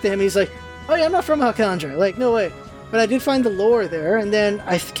go talk to him, and he's like, oh yeah, I'm not from Alcandra. Like, no way. But I did find the lore there, and then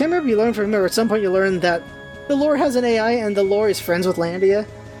I can't remember if you learned from him, or at some point you learned that the lore has an AI, and the lore is friends with Landia.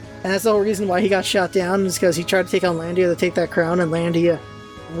 And that's the whole reason why he got shot down, is because he tried to take on Landia to take that crown, and Landia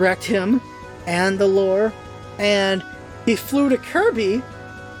wrecked him and the lore. And he flew to Kirby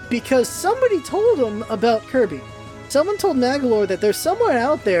because somebody told him about Kirby. Someone told Magolor that there's someone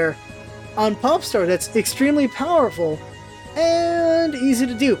out there on Popstar that's extremely powerful and easy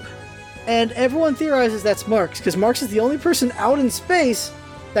to dupe. And everyone theorizes that's Marx, because Marx is the only person out in space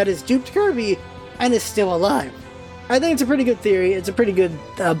that has duped Kirby and is still alive. I think it's a pretty good theory. It's a pretty good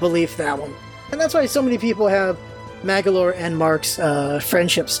belief, that one. And that's why so many people have Magolor and Marx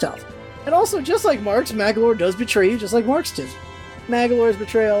friendship stuff. And also, just like Marx, Magolor does betray you just like Marx did. Magolor's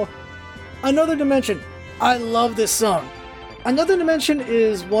betrayal. Another Dimension. I love this song. Another Dimension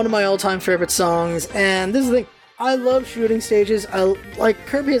is one of my all-time favorite songs, and this is the thing. I love shooting stages.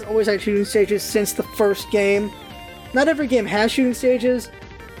 Kirby has always had shooting stages since the first game. Not every game has shooting stages,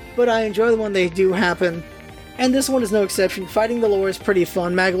 but I enjoy them when they do happen. And this one is no exception. Fighting the lore is pretty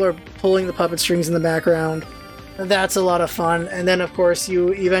fun. Magolor pulling the puppet strings in the background. That's a lot of fun. And then, of course,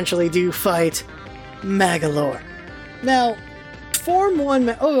 you eventually do fight Magolor. Now, Form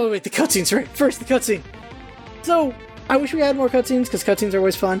 1... Oh, wait, the cutscene's right. First, the cutscene. So, I wish we had more cutscenes, because cutscenes are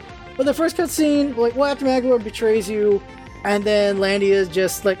always fun. But the first cutscene, after Magolor betrays you, and then Landia is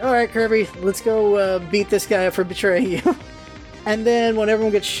just like, alright, Kirby, let's go beat this guy up for betraying you. And then when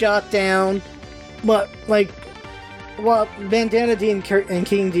everyone gets shot down, Bandana D and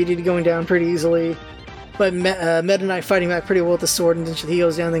King Dedede going down pretty easily, but Meta Knight fighting back pretty well with the sword, and then he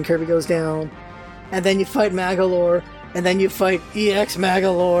goes down, then Kirby goes down. And then you fight Magolor, and then you fight EX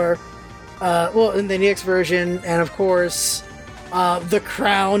Magolor, and then EX version, and of course, the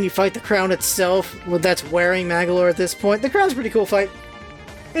Crown. You fight the Crown itself, that's wearing Magolor at this point. The Crown's a pretty cool fight.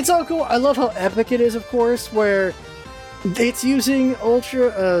 It's all cool. I love how epic it is, of course, where it's using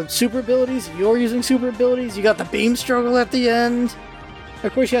super abilities, you're using super abilities, you got the beam struggle at the end.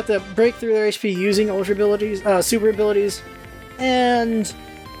 Of course, you have to break through their HP using super abilities. And,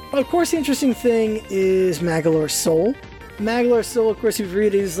 of course, the interesting thing is Magolor's soul. Magolor's soul, of course,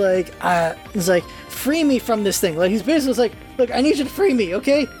 he's like, free me from this thing. Like, he's basically like, look, I need you to free me,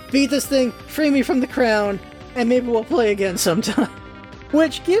 okay? Beat this thing, free me from the Crown, and maybe we'll play again sometime.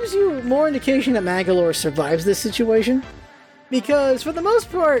 Which gives you more indication that Magolor survives this situation. Because, for the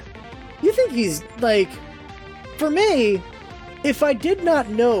most part, you think he's, for me, if I did not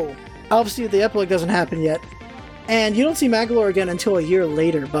know, obviously the epilogue doesn't happen yet, and you don't see Magolor again until a year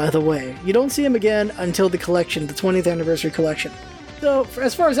later, by the way. You don't see him again until the collection, the 20th anniversary collection. So,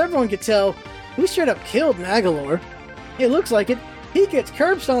 as far as everyone could tell, we straight up killed Magolor. It looks like it. He gets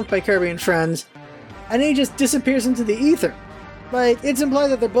curb stomped by Kirby and friends, and he just disappears into the ether. It's implied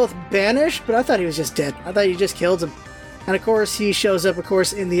that they're both banished, but I thought he was just dead. I thought you just killed him. And of course, he shows up,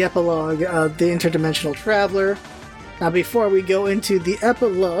 in the epilogue, the Interdimensional Traveler. Now, before we go into the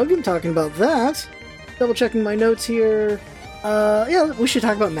epilogue and talking about that, double checking my notes here. We should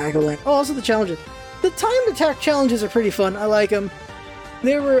talk about Magoland. Oh, also the challenges. The timed attack challenges are pretty fun. I like them.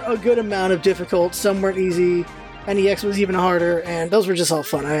 There were a good amount of difficult. Some weren't easy, and EX was even harder, and those were just all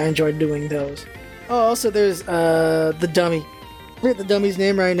fun. I enjoyed doing those. Oh, also there's the dummy. I forget the dummy's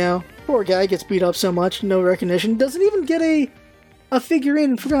name right now. Poor guy gets beat up so much, no recognition. Doesn't even get a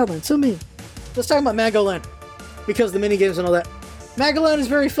figurine in Forgotten. So mean. Let's talk about Magoland, because the minigames and all that. Magoland is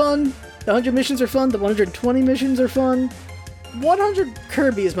very fun. The 100 missions are fun. The 120 missions are fun. 100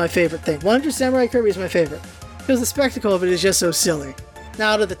 Kirby is my favorite thing. 100 Samurai Kirby is my favorite, because the spectacle of it is just so silly.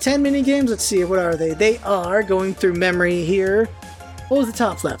 Now, out of the 10 minigames, let's see, what are they? They are, going through memory here. What was the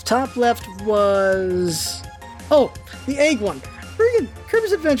top left? Top left was... Oh, the egg one. Friggin'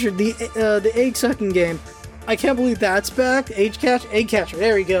 Kirby's Adventure, the egg-sucking game. I can't believe that's back. Egg Catcher,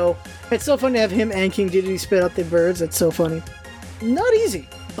 there we go. It's so fun to have him and King Dedede spit out the birds. That's so funny. Not easy.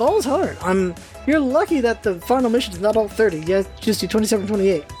 Ball's hard. You're lucky that the final mission is not all 30. You just do 27,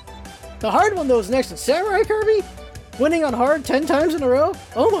 28. The hard one, though, is next to Samurai Kirby. Winning on hard 10 times in a row?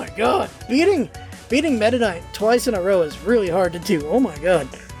 Oh my god. Beating Meta Knight twice in a row is really hard to do. Oh my god.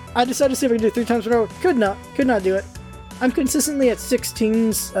 I decided to see if I could do it 3 times in a row. Could not do it. I'm consistently at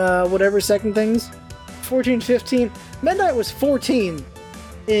 16s, second things. 14, 15. Meta Knight was 14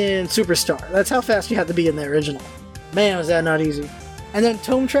 in Superstar. That's how fast you had to be in the original. Man, was that not easy. And then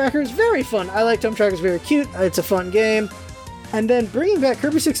Tome Trackers, very fun. I like Tome Trackers, very cute. It's a fun game. And then bringing back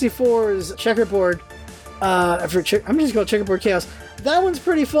Kirby 64's Checkerboard, I'm just going Checkerboard Chaos. That one's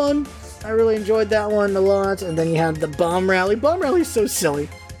pretty fun. I really enjoyed that one a lot. And then you have the Bomb Rally. Bomb Rally is so silly.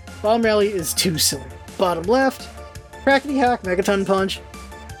 Bomb Rally is too silly. Bottom left, Crackety Hack, Megaton Punch.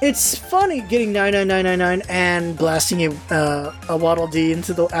 It's funny getting 99999 and blasting a Waddle Dee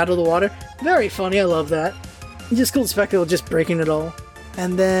out of the water. Very funny, I love that. Just cool spectacle, just breaking it all.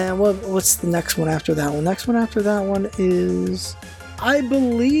 And then, what's the next one after that one? Next one after that one is... I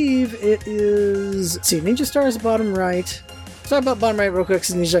believe it is... Let's see, Ninja Star is bottom right. Let's talk about bottom right real quick,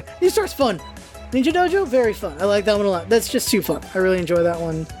 because Ninja Star's fun! Ninja Dojo, very fun. I like that one a lot. That's just too fun. I really enjoy that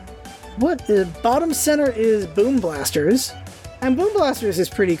one. Bottom center is Boom Blasters. And Boom Blasters is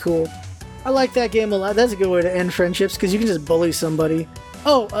pretty cool. I like that game a lot. That's a good way to end friendships, because you can just bully somebody.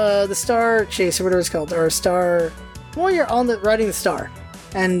 Oh, the Star Chase, or whatever it's called, or Star... Well, you're riding the star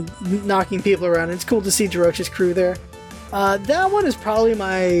and knocking people around. It's cool to see Jirochi's crew there. That one is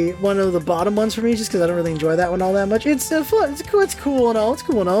probably one of the bottom ones for me, just because I don't really enjoy that one all that much. It's fun. It's cool and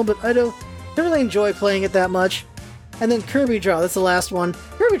all, but I don't really enjoy playing it that much. And then Kirby Draw, that's the last one.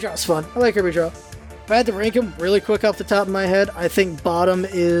 Kirby Draw's fun. I like Kirby Draw. If I had to rank them really quick off the top of my head, I think bottom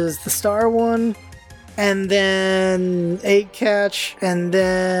is the Star one, and then Egg Catch, and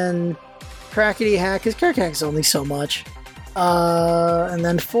then Crackety Hack, because Crackety Hack's only so much. And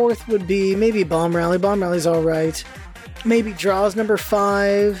then fourth would be maybe Bomb Rally. Bomb Rally's alright. Maybe Draw's number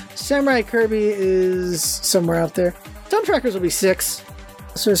 5. Samurai Kirby is somewhere out there. Dump Trackers will be 6.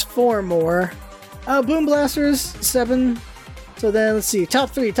 So there's 4 more. Boom Blasters, 7. So then, let's see, top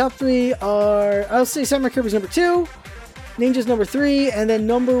 3. Top 3 are, I'll say Samurai Kirby's number 2, Ninja's number 3, and then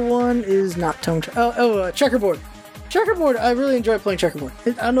number 1 is not Checkerboard. Checkerboard, I really enjoy playing Checkerboard.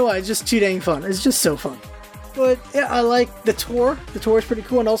 I don't know why, it's just too dang fun. It's just so fun. But yeah, I like the tour. The tour is pretty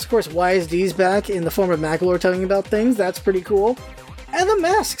cool, and also, of course, YSD's back in the form of Magolor telling you about things. That's pretty cool. And the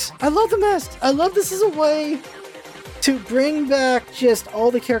masks. I love the masks. I love this as a way to bring back just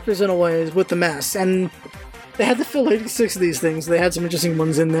all the characters in a way with the masks. And they had to fill 86 of these things. They had some interesting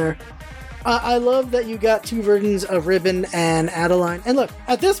ones in there. I love that you got 2 versions of Ribbon and Adeline. And look,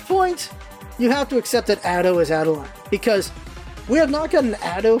 at this point, you have to accept that Addo is Adeline, because we have not gotten an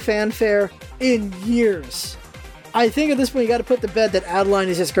Addo fanfare in years. I think at this point you got to put to bed that Adeline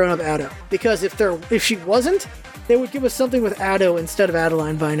is just grown-up Addo, because if she wasn't, they would give us something with Addo instead of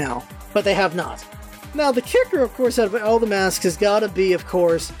Adeline by now, but they have not. Now, the kicker, of course, out of all the masks has got to be, of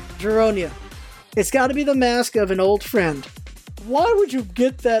course, Geronia. It's got to be the mask of an old friend. Why would you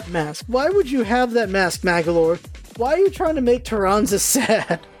get that mask? Why would you have that mask, Magolor? Why are you trying to make Taranza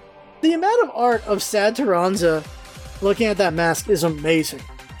sad? The amount of art of sad Taranza looking at that mask is amazing.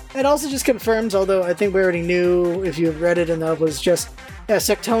 It also just confirms, although I think we already knew if you have read it enough, was just, yeah,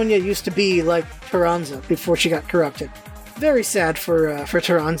 Sectonia used to be like Taranza before she got corrupted. Very sad for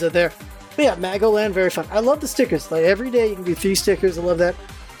Taranza there. But yeah, Magoland, very fun. I love the stickers. Like, every day you can do 3 stickers. I love that.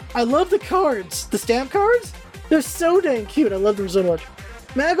 I love the cards. The stamp cards? They're so dang cute. I love them so much.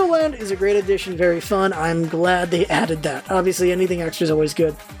 Magoland is a great addition. Very fun. I'm glad they added that. Obviously, anything extra is always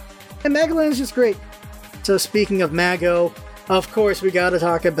good. And Magoland is just great. So speaking of Mago, of course, we gotta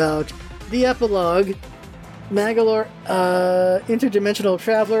talk about the epilogue. Magolor, Interdimensional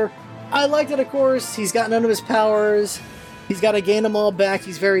Traveler. I like it, of course. He's got none of his powers. He's gotta gain them all back.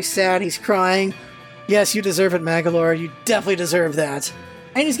 He's very sad. He's crying. Yes, you deserve it, Magolor. You definitely deserve that.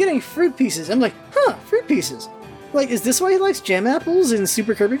 And he's getting fruit pieces. I'm like, huh, fruit pieces. Like, is this why he likes gem apples in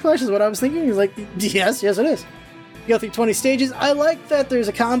Super Kirby Clash, is what I was thinking? He's like, yes, it is. You go through 20 stages. I like that there's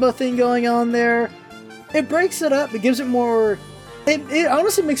a combo thing going on there. It breaks it up. It gives it more... It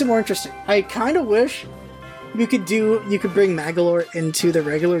honestly makes it more interesting. I kind of wish you could bring Magolor into the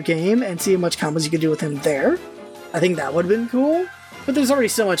regular game and see how much combos you could do with him there. I think that would have been cool. But there's already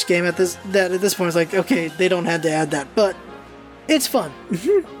so much game that at this point it's like, okay, they don't have to add that. But it's fun.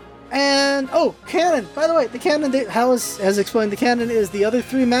 And, oh, canon! By the way, the canon, Hal has explained, the canon is the other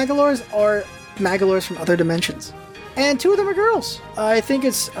 3 Magolors are Magolors from other dimensions. And 2 of them are girls. I think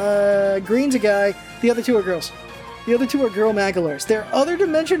it's, Green's a guy, the other 2 are girls. The other 2 are girl Magolors. There are other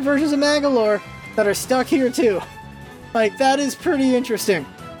dimension versions of Magolor that are stuck here too. Like, that is pretty interesting.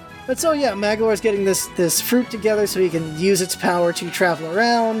 But so yeah, Magolor's getting this fruit together so he can use its power to travel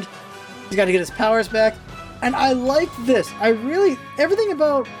around. He's got to get his powers back. And I like this. Everything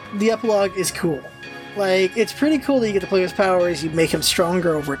about the epilogue is cool. Like, it's pretty cool that you get to play with powers, you make him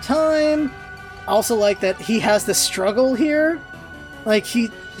stronger over time. I also like that he has the struggle here. Like, he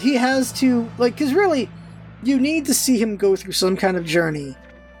has to, like, because really, you need to see him go through some kind of journey.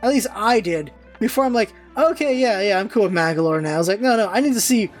 At least I did. Before I'm like, okay, yeah, I'm cool with Magolor now. I was like, no, I need to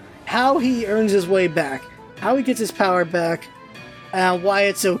see how he earns his way back. How he gets his power back. Why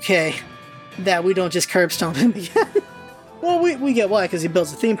it's okay that we don't just curb stomp him again. Well, we get why, because he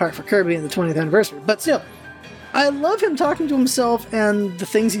builds a theme park for Kirby in the 20th anniversary. But still, I love him talking to himself and the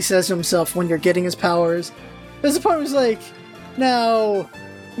things he says to himself when you're getting his powers. There's a part where he's like, now,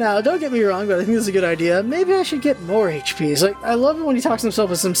 don't get me wrong, but I think this is a good idea. Maybe I should get more HPs. Like, I love it when he talks to himself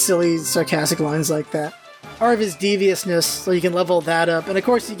with some silly, sarcastic lines like that. Or of his deviousness, so you can level that up. And of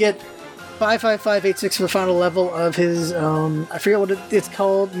course, you get 55586 for the final level of his, I forget what it's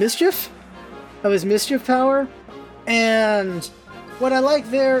called, Mischief? Of his Mischief power. And what I like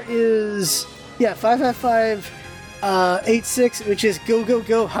there is, 55586, which is Go Go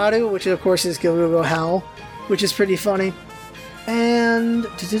Go Haru, which of course is Go Go Go Howl, which is pretty funny. And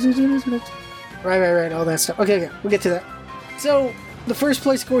right, all that stuff. Okay, we'll get to that. So the first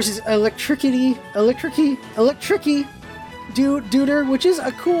place, of course, is Electricky Duder, which is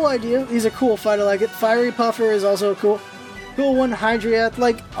a cool idea. He's a cool fight. I like it. Fiery Puffer is also a cool one. Hydriath,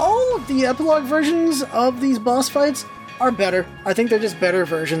 like all of the epilogue versions of these boss fights are better. I think they're just better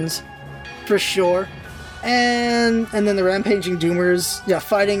versions, for sure. And then the Rampaging Doomers,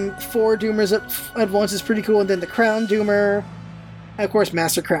 fighting 4 Doomers at once is pretty cool. And then the Crown Doomer. And of course,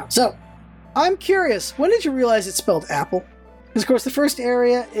 Master Crown. So, I'm curious, when did you realize it's spelled apple? Because, of course, the first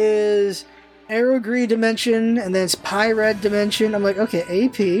area is Aerogree Dimension, and then it's Pyred Dimension. I'm like, okay,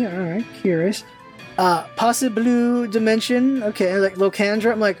 AP, alright, curious. Possiblue Dimension, okay, like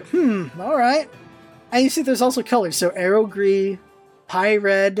Locandra. I'm like, alright. And you see there's also colors, so Aerogree,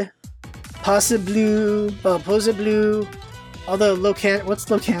 Pyred, Possiblue, Poseblue, although what's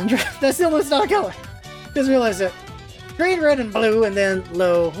Locandra? That's the only one that's not a color. Just realized that. Green, red, and blue, and then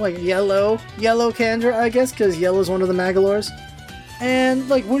yellow Candra, I guess, because yellow is one of the Magalores. And,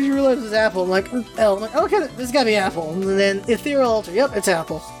 like, when did you realize it was apple? I'm like, L. I'm like, okay, this gotta be apple. And then Ethereal Altar, yep, it's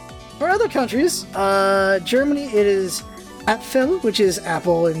apple. For other countries, Germany, it is Apfel, which is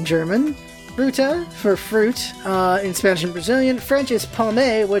apple in German. Fruta, for fruit, in Spanish and Brazilian. French is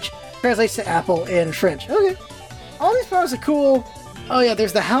pomme, which translates to apple in French. Okay. All these powers are cool. Oh yeah,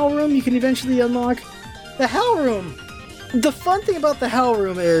 there's the Howl Room you can eventually unlock. The Howl Room. The fun thing about the Howl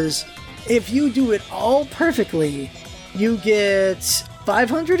Room is, if you do it all perfectly, you get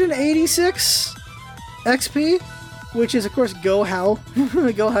 586 XP, which is, of course, Go Howl,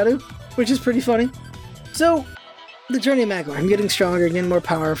 Go Haru, which is pretty funny. So, the Journey of Magor, him getting stronger, getting more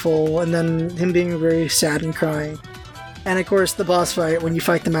powerful, and then him being very sad and crying. And, of course, the boss fight when you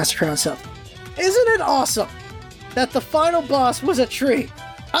fight the Master Crown itself. Isn't it awesome that the final boss was a tree?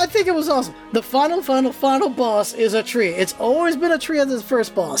 I think it was awesome. The final boss is a tree. It's always been a tree as the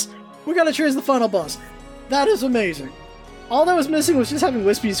first boss. We got a tree as the final boss. That is amazing. All that was missing was just having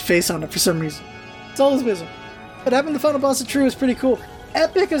Wispy's face on it for some reason. That's all that was missing. But having the final boss a tree was pretty cool.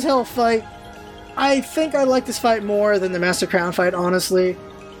 Epic as hell fight. I think I like this fight more than the Master Crown fight, honestly.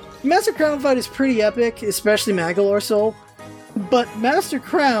 Master Crown fight is pretty epic, especially Magalore Soul. But Master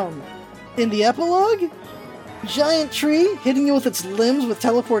Crown, in the epilogue, giant tree hitting you with its limbs with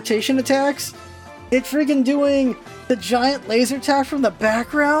teleportation attacks. It freaking doing the giant laser attack from the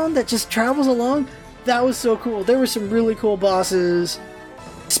background that just travels along. That was so cool. There were some really cool bosses.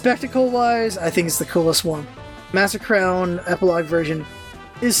 Spectacle-wise, I think it's the coolest one. Master Crown epilogue version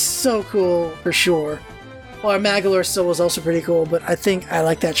is so cool for sure. Well, Magalore Soul was also pretty cool, but I think I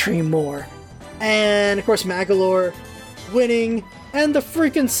like that tree more. And of course, Magalore winning, and the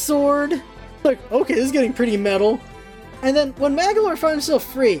freaking sword. Like, okay, this is getting pretty metal. And then when Magalore finds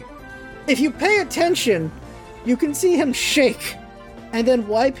himself free, if you pay attention, you can see him shake and then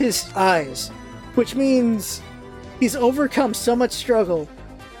wipe his eyes, which means he's overcome so much struggle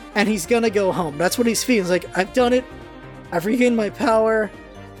and he's gonna go home. That's what he's feeling. He's like, I've done it. I've regained my power.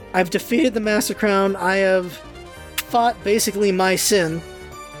 I've defeated the Master Crown. I have fought basically my sin,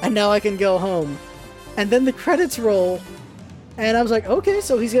 and now I can go home. And then the credits roll, and I was like, okay,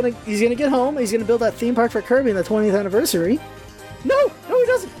 so he's gonna get home. He's gonna build that theme park for Kirby in the 20th anniversary. No, he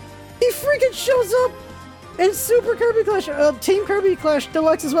doesn't. He freaking shows up in Super Kirby Clash, Team Kirby Clash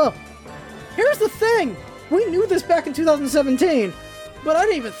Deluxe as well. Here's the thing: we knew this back in 2017, but I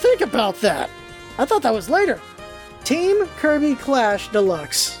didn't even think about that. I thought that was later. Team Kirby Clash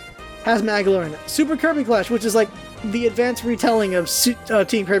Deluxe has Magalore in it. Super Kirby Clash, which is like the advanced retelling of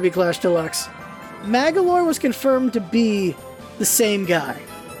Team Kirby Clash Deluxe. Magalore was confirmed to be the same guy.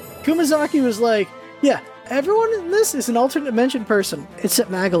 Kumazaki was like, yeah, everyone in this is an alternate dimension person,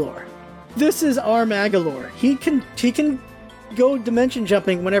 except Magalore. This is our Magalore. He can go dimension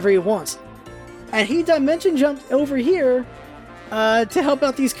jumping whenever he wants. And he dimension jumped over here to help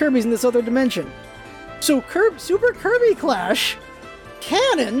out these Kirbys in this other dimension. So Super Kirby Clash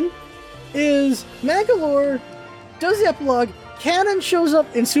canon is Magalore does the epilogue, canon shows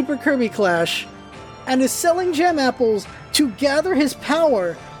up in Super Kirby Clash and is selling gem apples to gather his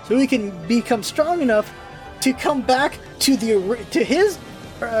power so he can become strong enough to come back to his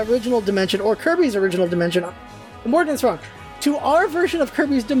original dimension, or Kirby's original dimension, I'm wording this wrong, to our version of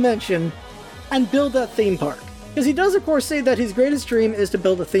Kirby's Dimension and build that theme park. Because he does, of course, say that his greatest dream is to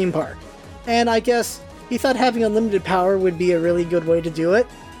build a theme park. And I guess he thought having unlimited power would be a really good way to do it.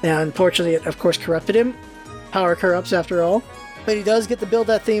 And unfortunately, it, of course, corrupted him. Power corrupts, after all. But he does get to build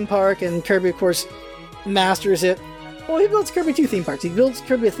that theme park, and Kirby, of course, masters it. Well, he builds Kirby 2 theme parks. He builds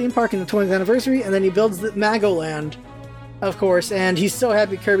Kirby a theme park in the 20th anniversary, and then he builds the Magoland, of course, and he's so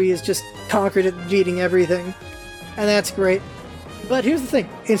happy Kirby has just conquered it, beating everything. And that's great. But here's the thing.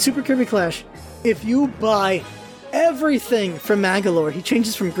 In Super Kirby Clash, if you buy everything from Magolor, he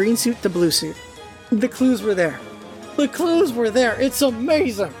changes from green suit to blue suit. The clues were there. The clues were there. It's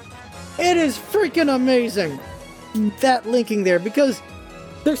amazing. It is freaking amazing. That linking there, because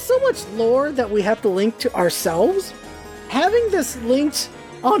there's so much lore that we have to link to ourselves. Having this linked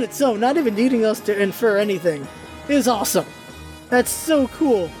on its own, not even needing us to infer anything, is awesome. That's so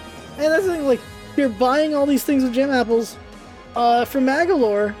cool. And that's the thing, like, you're buying all these things with gem apples from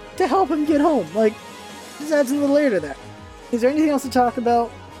Magolor to help him get home. Like, this adds a little layer to that. Is there anything else to talk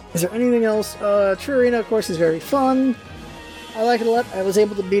about? Is there anything else? True Arena, of course, is very fun. I like it a lot. I was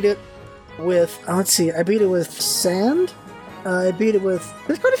able to beat it with, let's see, I beat it with sand. I beat it with,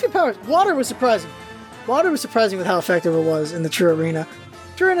 there's quite a few powers. Water was surprising. Water was surprising with how effective it was in the True Arena.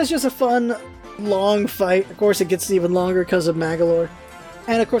 True Arena is just a fun, long fight. Of course, it gets even longer because of Magolor.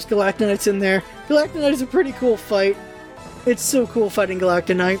 And of course, Galactonite's in there. Galactonite is a pretty cool fight. It's so cool fighting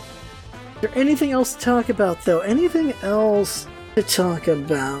Galactonite. Is there anything else to talk about, though? Anything else to talk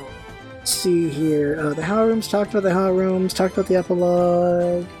about? Let's see here. The How Rooms, talked about the How Rooms, talked about the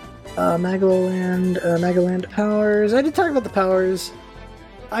epilogue. Magoland powers. I did talk about the powers.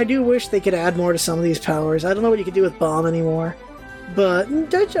 I do wish they could add more to some of these powers. I don't know what you could do with Bomb anymore. But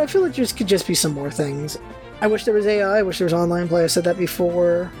I feel like there could just be some more things. I wish there was AI. I wish there was online play. I said that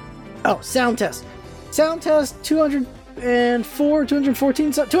before. Oh, sound test. Sound test, 214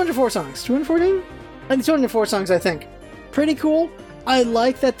 songs. 214? I think 204 songs, I think. Pretty cool. I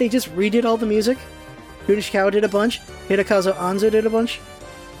like that they just redid all the music. Kunishikawa did a bunch. Hidekazu Anzo did a bunch.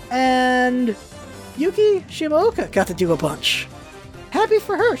 And Yuki Shimaoka got to do a bunch. Happy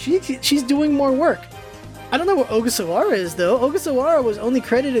for her. She's doing more work. I don't know what Ogasawara is, though. Ogasawara was only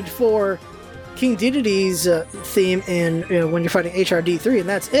credited for King Dedede's theme in when you're fighting HRD3, and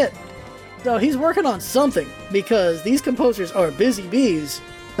that's it. So he's working on something, because these composers are busy bees.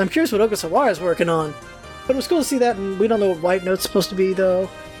 I'm curious what Ogasawara is working on. But it was cool to see that, and we don't know what White Note's supposed to be, though.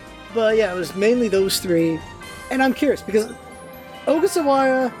 But yeah, it was mainly those three. And I'm curious, because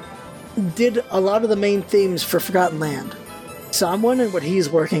Ogasawara did a lot of the main themes for Forgotten Land. So I'm wondering what he's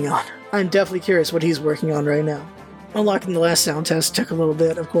working on. I'm definitely curious what he's working on right now. Unlocking the last sound test took a little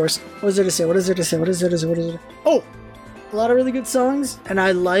bit, of course. What is there to say? Oh! A lot of really good songs, and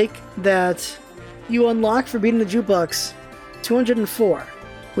I like that you unlock for beating the jukebox 204,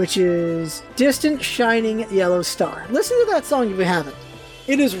 which is Distant Shining Yellow Star. Listen to that song if you haven't.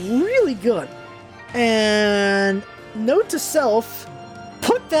 It is really good. And note to self,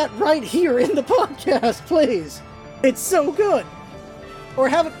 put that right here in the podcast, please. It's so good. Or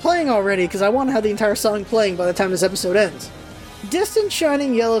have it playing already, because I want to have the entire song playing by the time this episode ends. Distant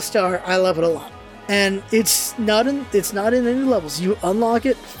Shining Yellow Star, I love it a lot. And it's not in any levels. You unlock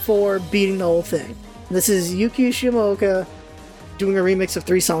it for beating the whole thing. This is Yuki Shimaoka doing a remix of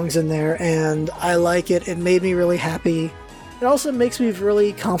 3 songs in there, and I like it. It made me really happy. It also makes me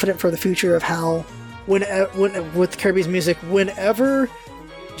really confident for the future of how, with Kirby's music, whenever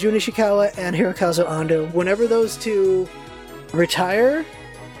Jun Ishikawa and Hirokazu Ando, whenever those two retire,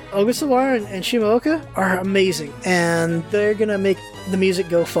 Ogasawara and Shimaoka are amazing, and they're gonna make the music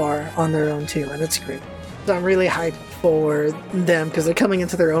go far on their own too, and it's great. So I'm really hyped for them, because they're coming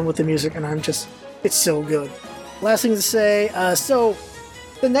into their own with the music, and it's so good. Last thing to say, so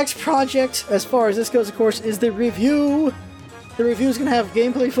the next project, as far as this goes, of course, is the review. The review is gonna have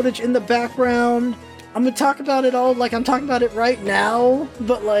gameplay footage in the background. I'm gonna talk about it all like I'm talking about it right now,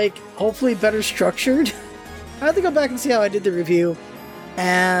 but like, hopefully better structured. I have to go back and see how I did the review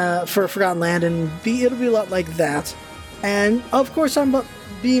for Forgotten Land, and it'll be a lot like that. And of course, I'm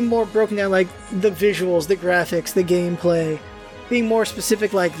being more broken down, like the visuals, the graphics, the gameplay, being more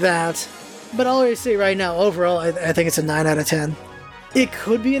specific like that. But I'll already say right now, overall, I think it's a 9 out of 10. It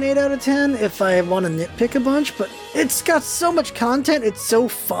could be an 8 out of 10 if I want to nitpick a bunch, but it's got so much content, it's so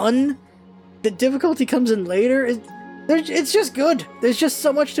fun. The difficulty comes in later. It's just good. There's just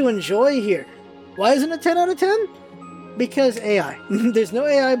so much to enjoy here. Why isn't it 10 out of 10? Because AI. There's no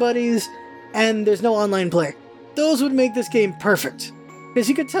AI buddies, and there's no online play. Those would make this game perfect. Because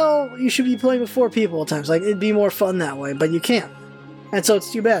you could tell you should be playing with 4 people at times. Like, it'd be more fun that way, but you can't. And so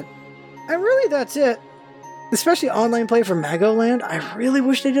it's too bad. And really, that's it. especially online play for Magoland. I really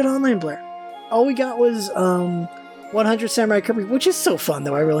wish they did online play. All we got was 100 Samurai Kirby, which is so fun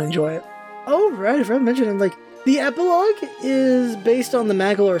though. I really enjoy it. Oh, right, I forgot to mention, like, the epilogue is based on the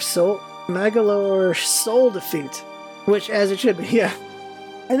Magolor Soul defeat, which, as it should be, yeah.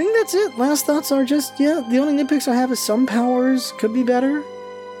 I think that's it. Last thoughts are just, yeah, the only nitpicks I have is some powers could be better,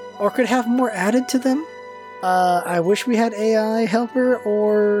 or could have more added to them. I wish we had AI helper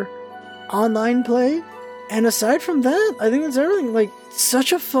or online play. And aside from that, I think that's everything. Like,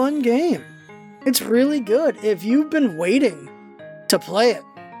 such a fun game. It's really good. If you've been waiting to play it,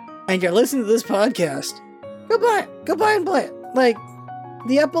 and you're listening to this podcast, go buy it. Go buy and play it. Like,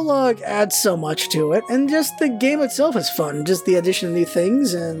 the epilogue adds so much to it, and just the game itself is fun. Just the addition of new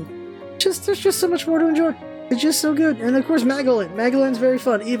things, and there's just so much more to enjoy. It's just so good. And of course, Magoland. Magoland's very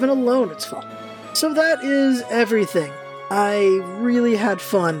fun. Even alone, it's fun. So that is everything. I really had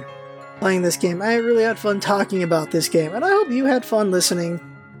fun playing this game. I really had fun talking about this game, and I hope you had fun listening.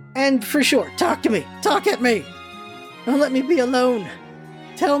 And for sure, talk to me. Talk at me. Don't let me be alone.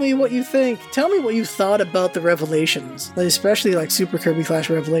 Tell me what you think. Tell me what you thought about the revelations, especially like Super Kirby Clash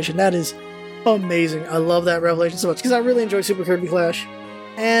Revelation. That is amazing. I love that revelation so much because I really enjoy Super Kirby Clash.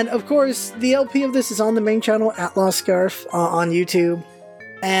 And of course, the LP of this is on the main channel, at Lost Scarf, on YouTube.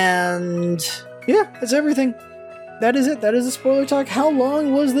 And yeah, that's everything. That is it. That is the spoiler talk. How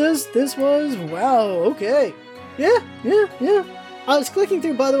long was this? This was, wow, okay. Yeah. I was clicking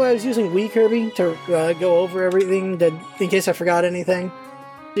through, by the way, I was using Wii Kirby to go over everything in case I forgot anything.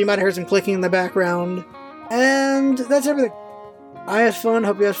 So you might have heard some clicking in the background. And that's everything. I had fun.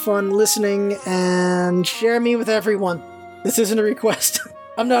 Hope you had fun listening. And share me with everyone. This isn't a request.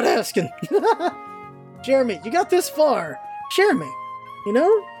 I'm not asking. Share me. You got this far. Share me. You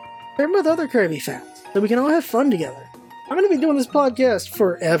know? Share me with other Kirby fans. So we can all have fun together. I'm going to be doing this podcast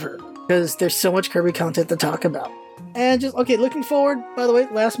forever. Because there's so much Kirby content to talk about. And just, okay, looking forward, by the way,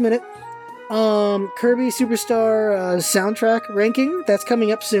 last minute. Kirby Superstar soundtrack ranking, that's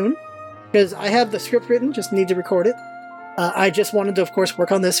coming up soon. Because I have the script written, just need to record it. I just wanted to, of course,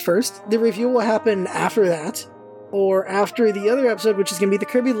 work on this first. The review will happen after that. Or after the other episode, which is going to be the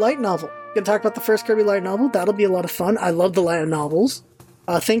Kirby light novel. Going to talk about the first Kirby light novel. That'll be a lot of fun. I love the light novels.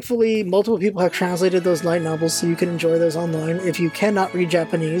 Thankfully, multiple people have translated those light novels, so you can enjoy those online if you cannot read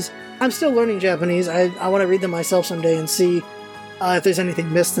Japanese. I'm still learning Japanese. I want to read them myself someday and see if there's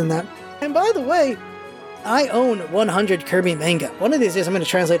anything missed in that. And by the way, I own 100 Kirby manga. One of these days I'm going to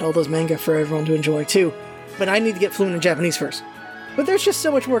translate all those manga for everyone to enjoy too. But I need to get fluent in Japanese first. But there's just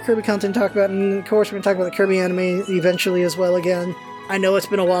so much more Kirby content to talk about, and of course we're going to talk about the Kirby anime eventually as well again. I know it's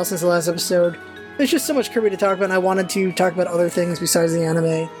been a while since the last episode. There's just so much Kirby to talk about, and I wanted to talk about other things besides the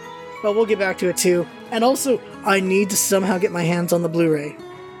anime. But we'll get back to it too. And also, I need to somehow get my hands on the Blu-ray.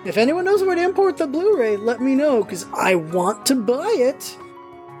 If anyone knows where to import the Blu-ray, let me know, because I want to buy it.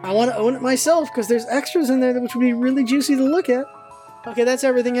 I want to own it myself, because there's extras in there which would be really juicy to look at. Okay, that's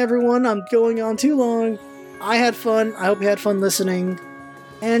everything, everyone. I'm going on too long. I had fun. I hope you had fun listening.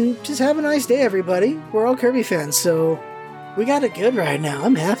 And just have a nice day, everybody. We're all Kirby fans, so we got it good right now.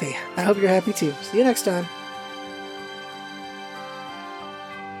 I'm happy. I hope you're happy too. See you next time.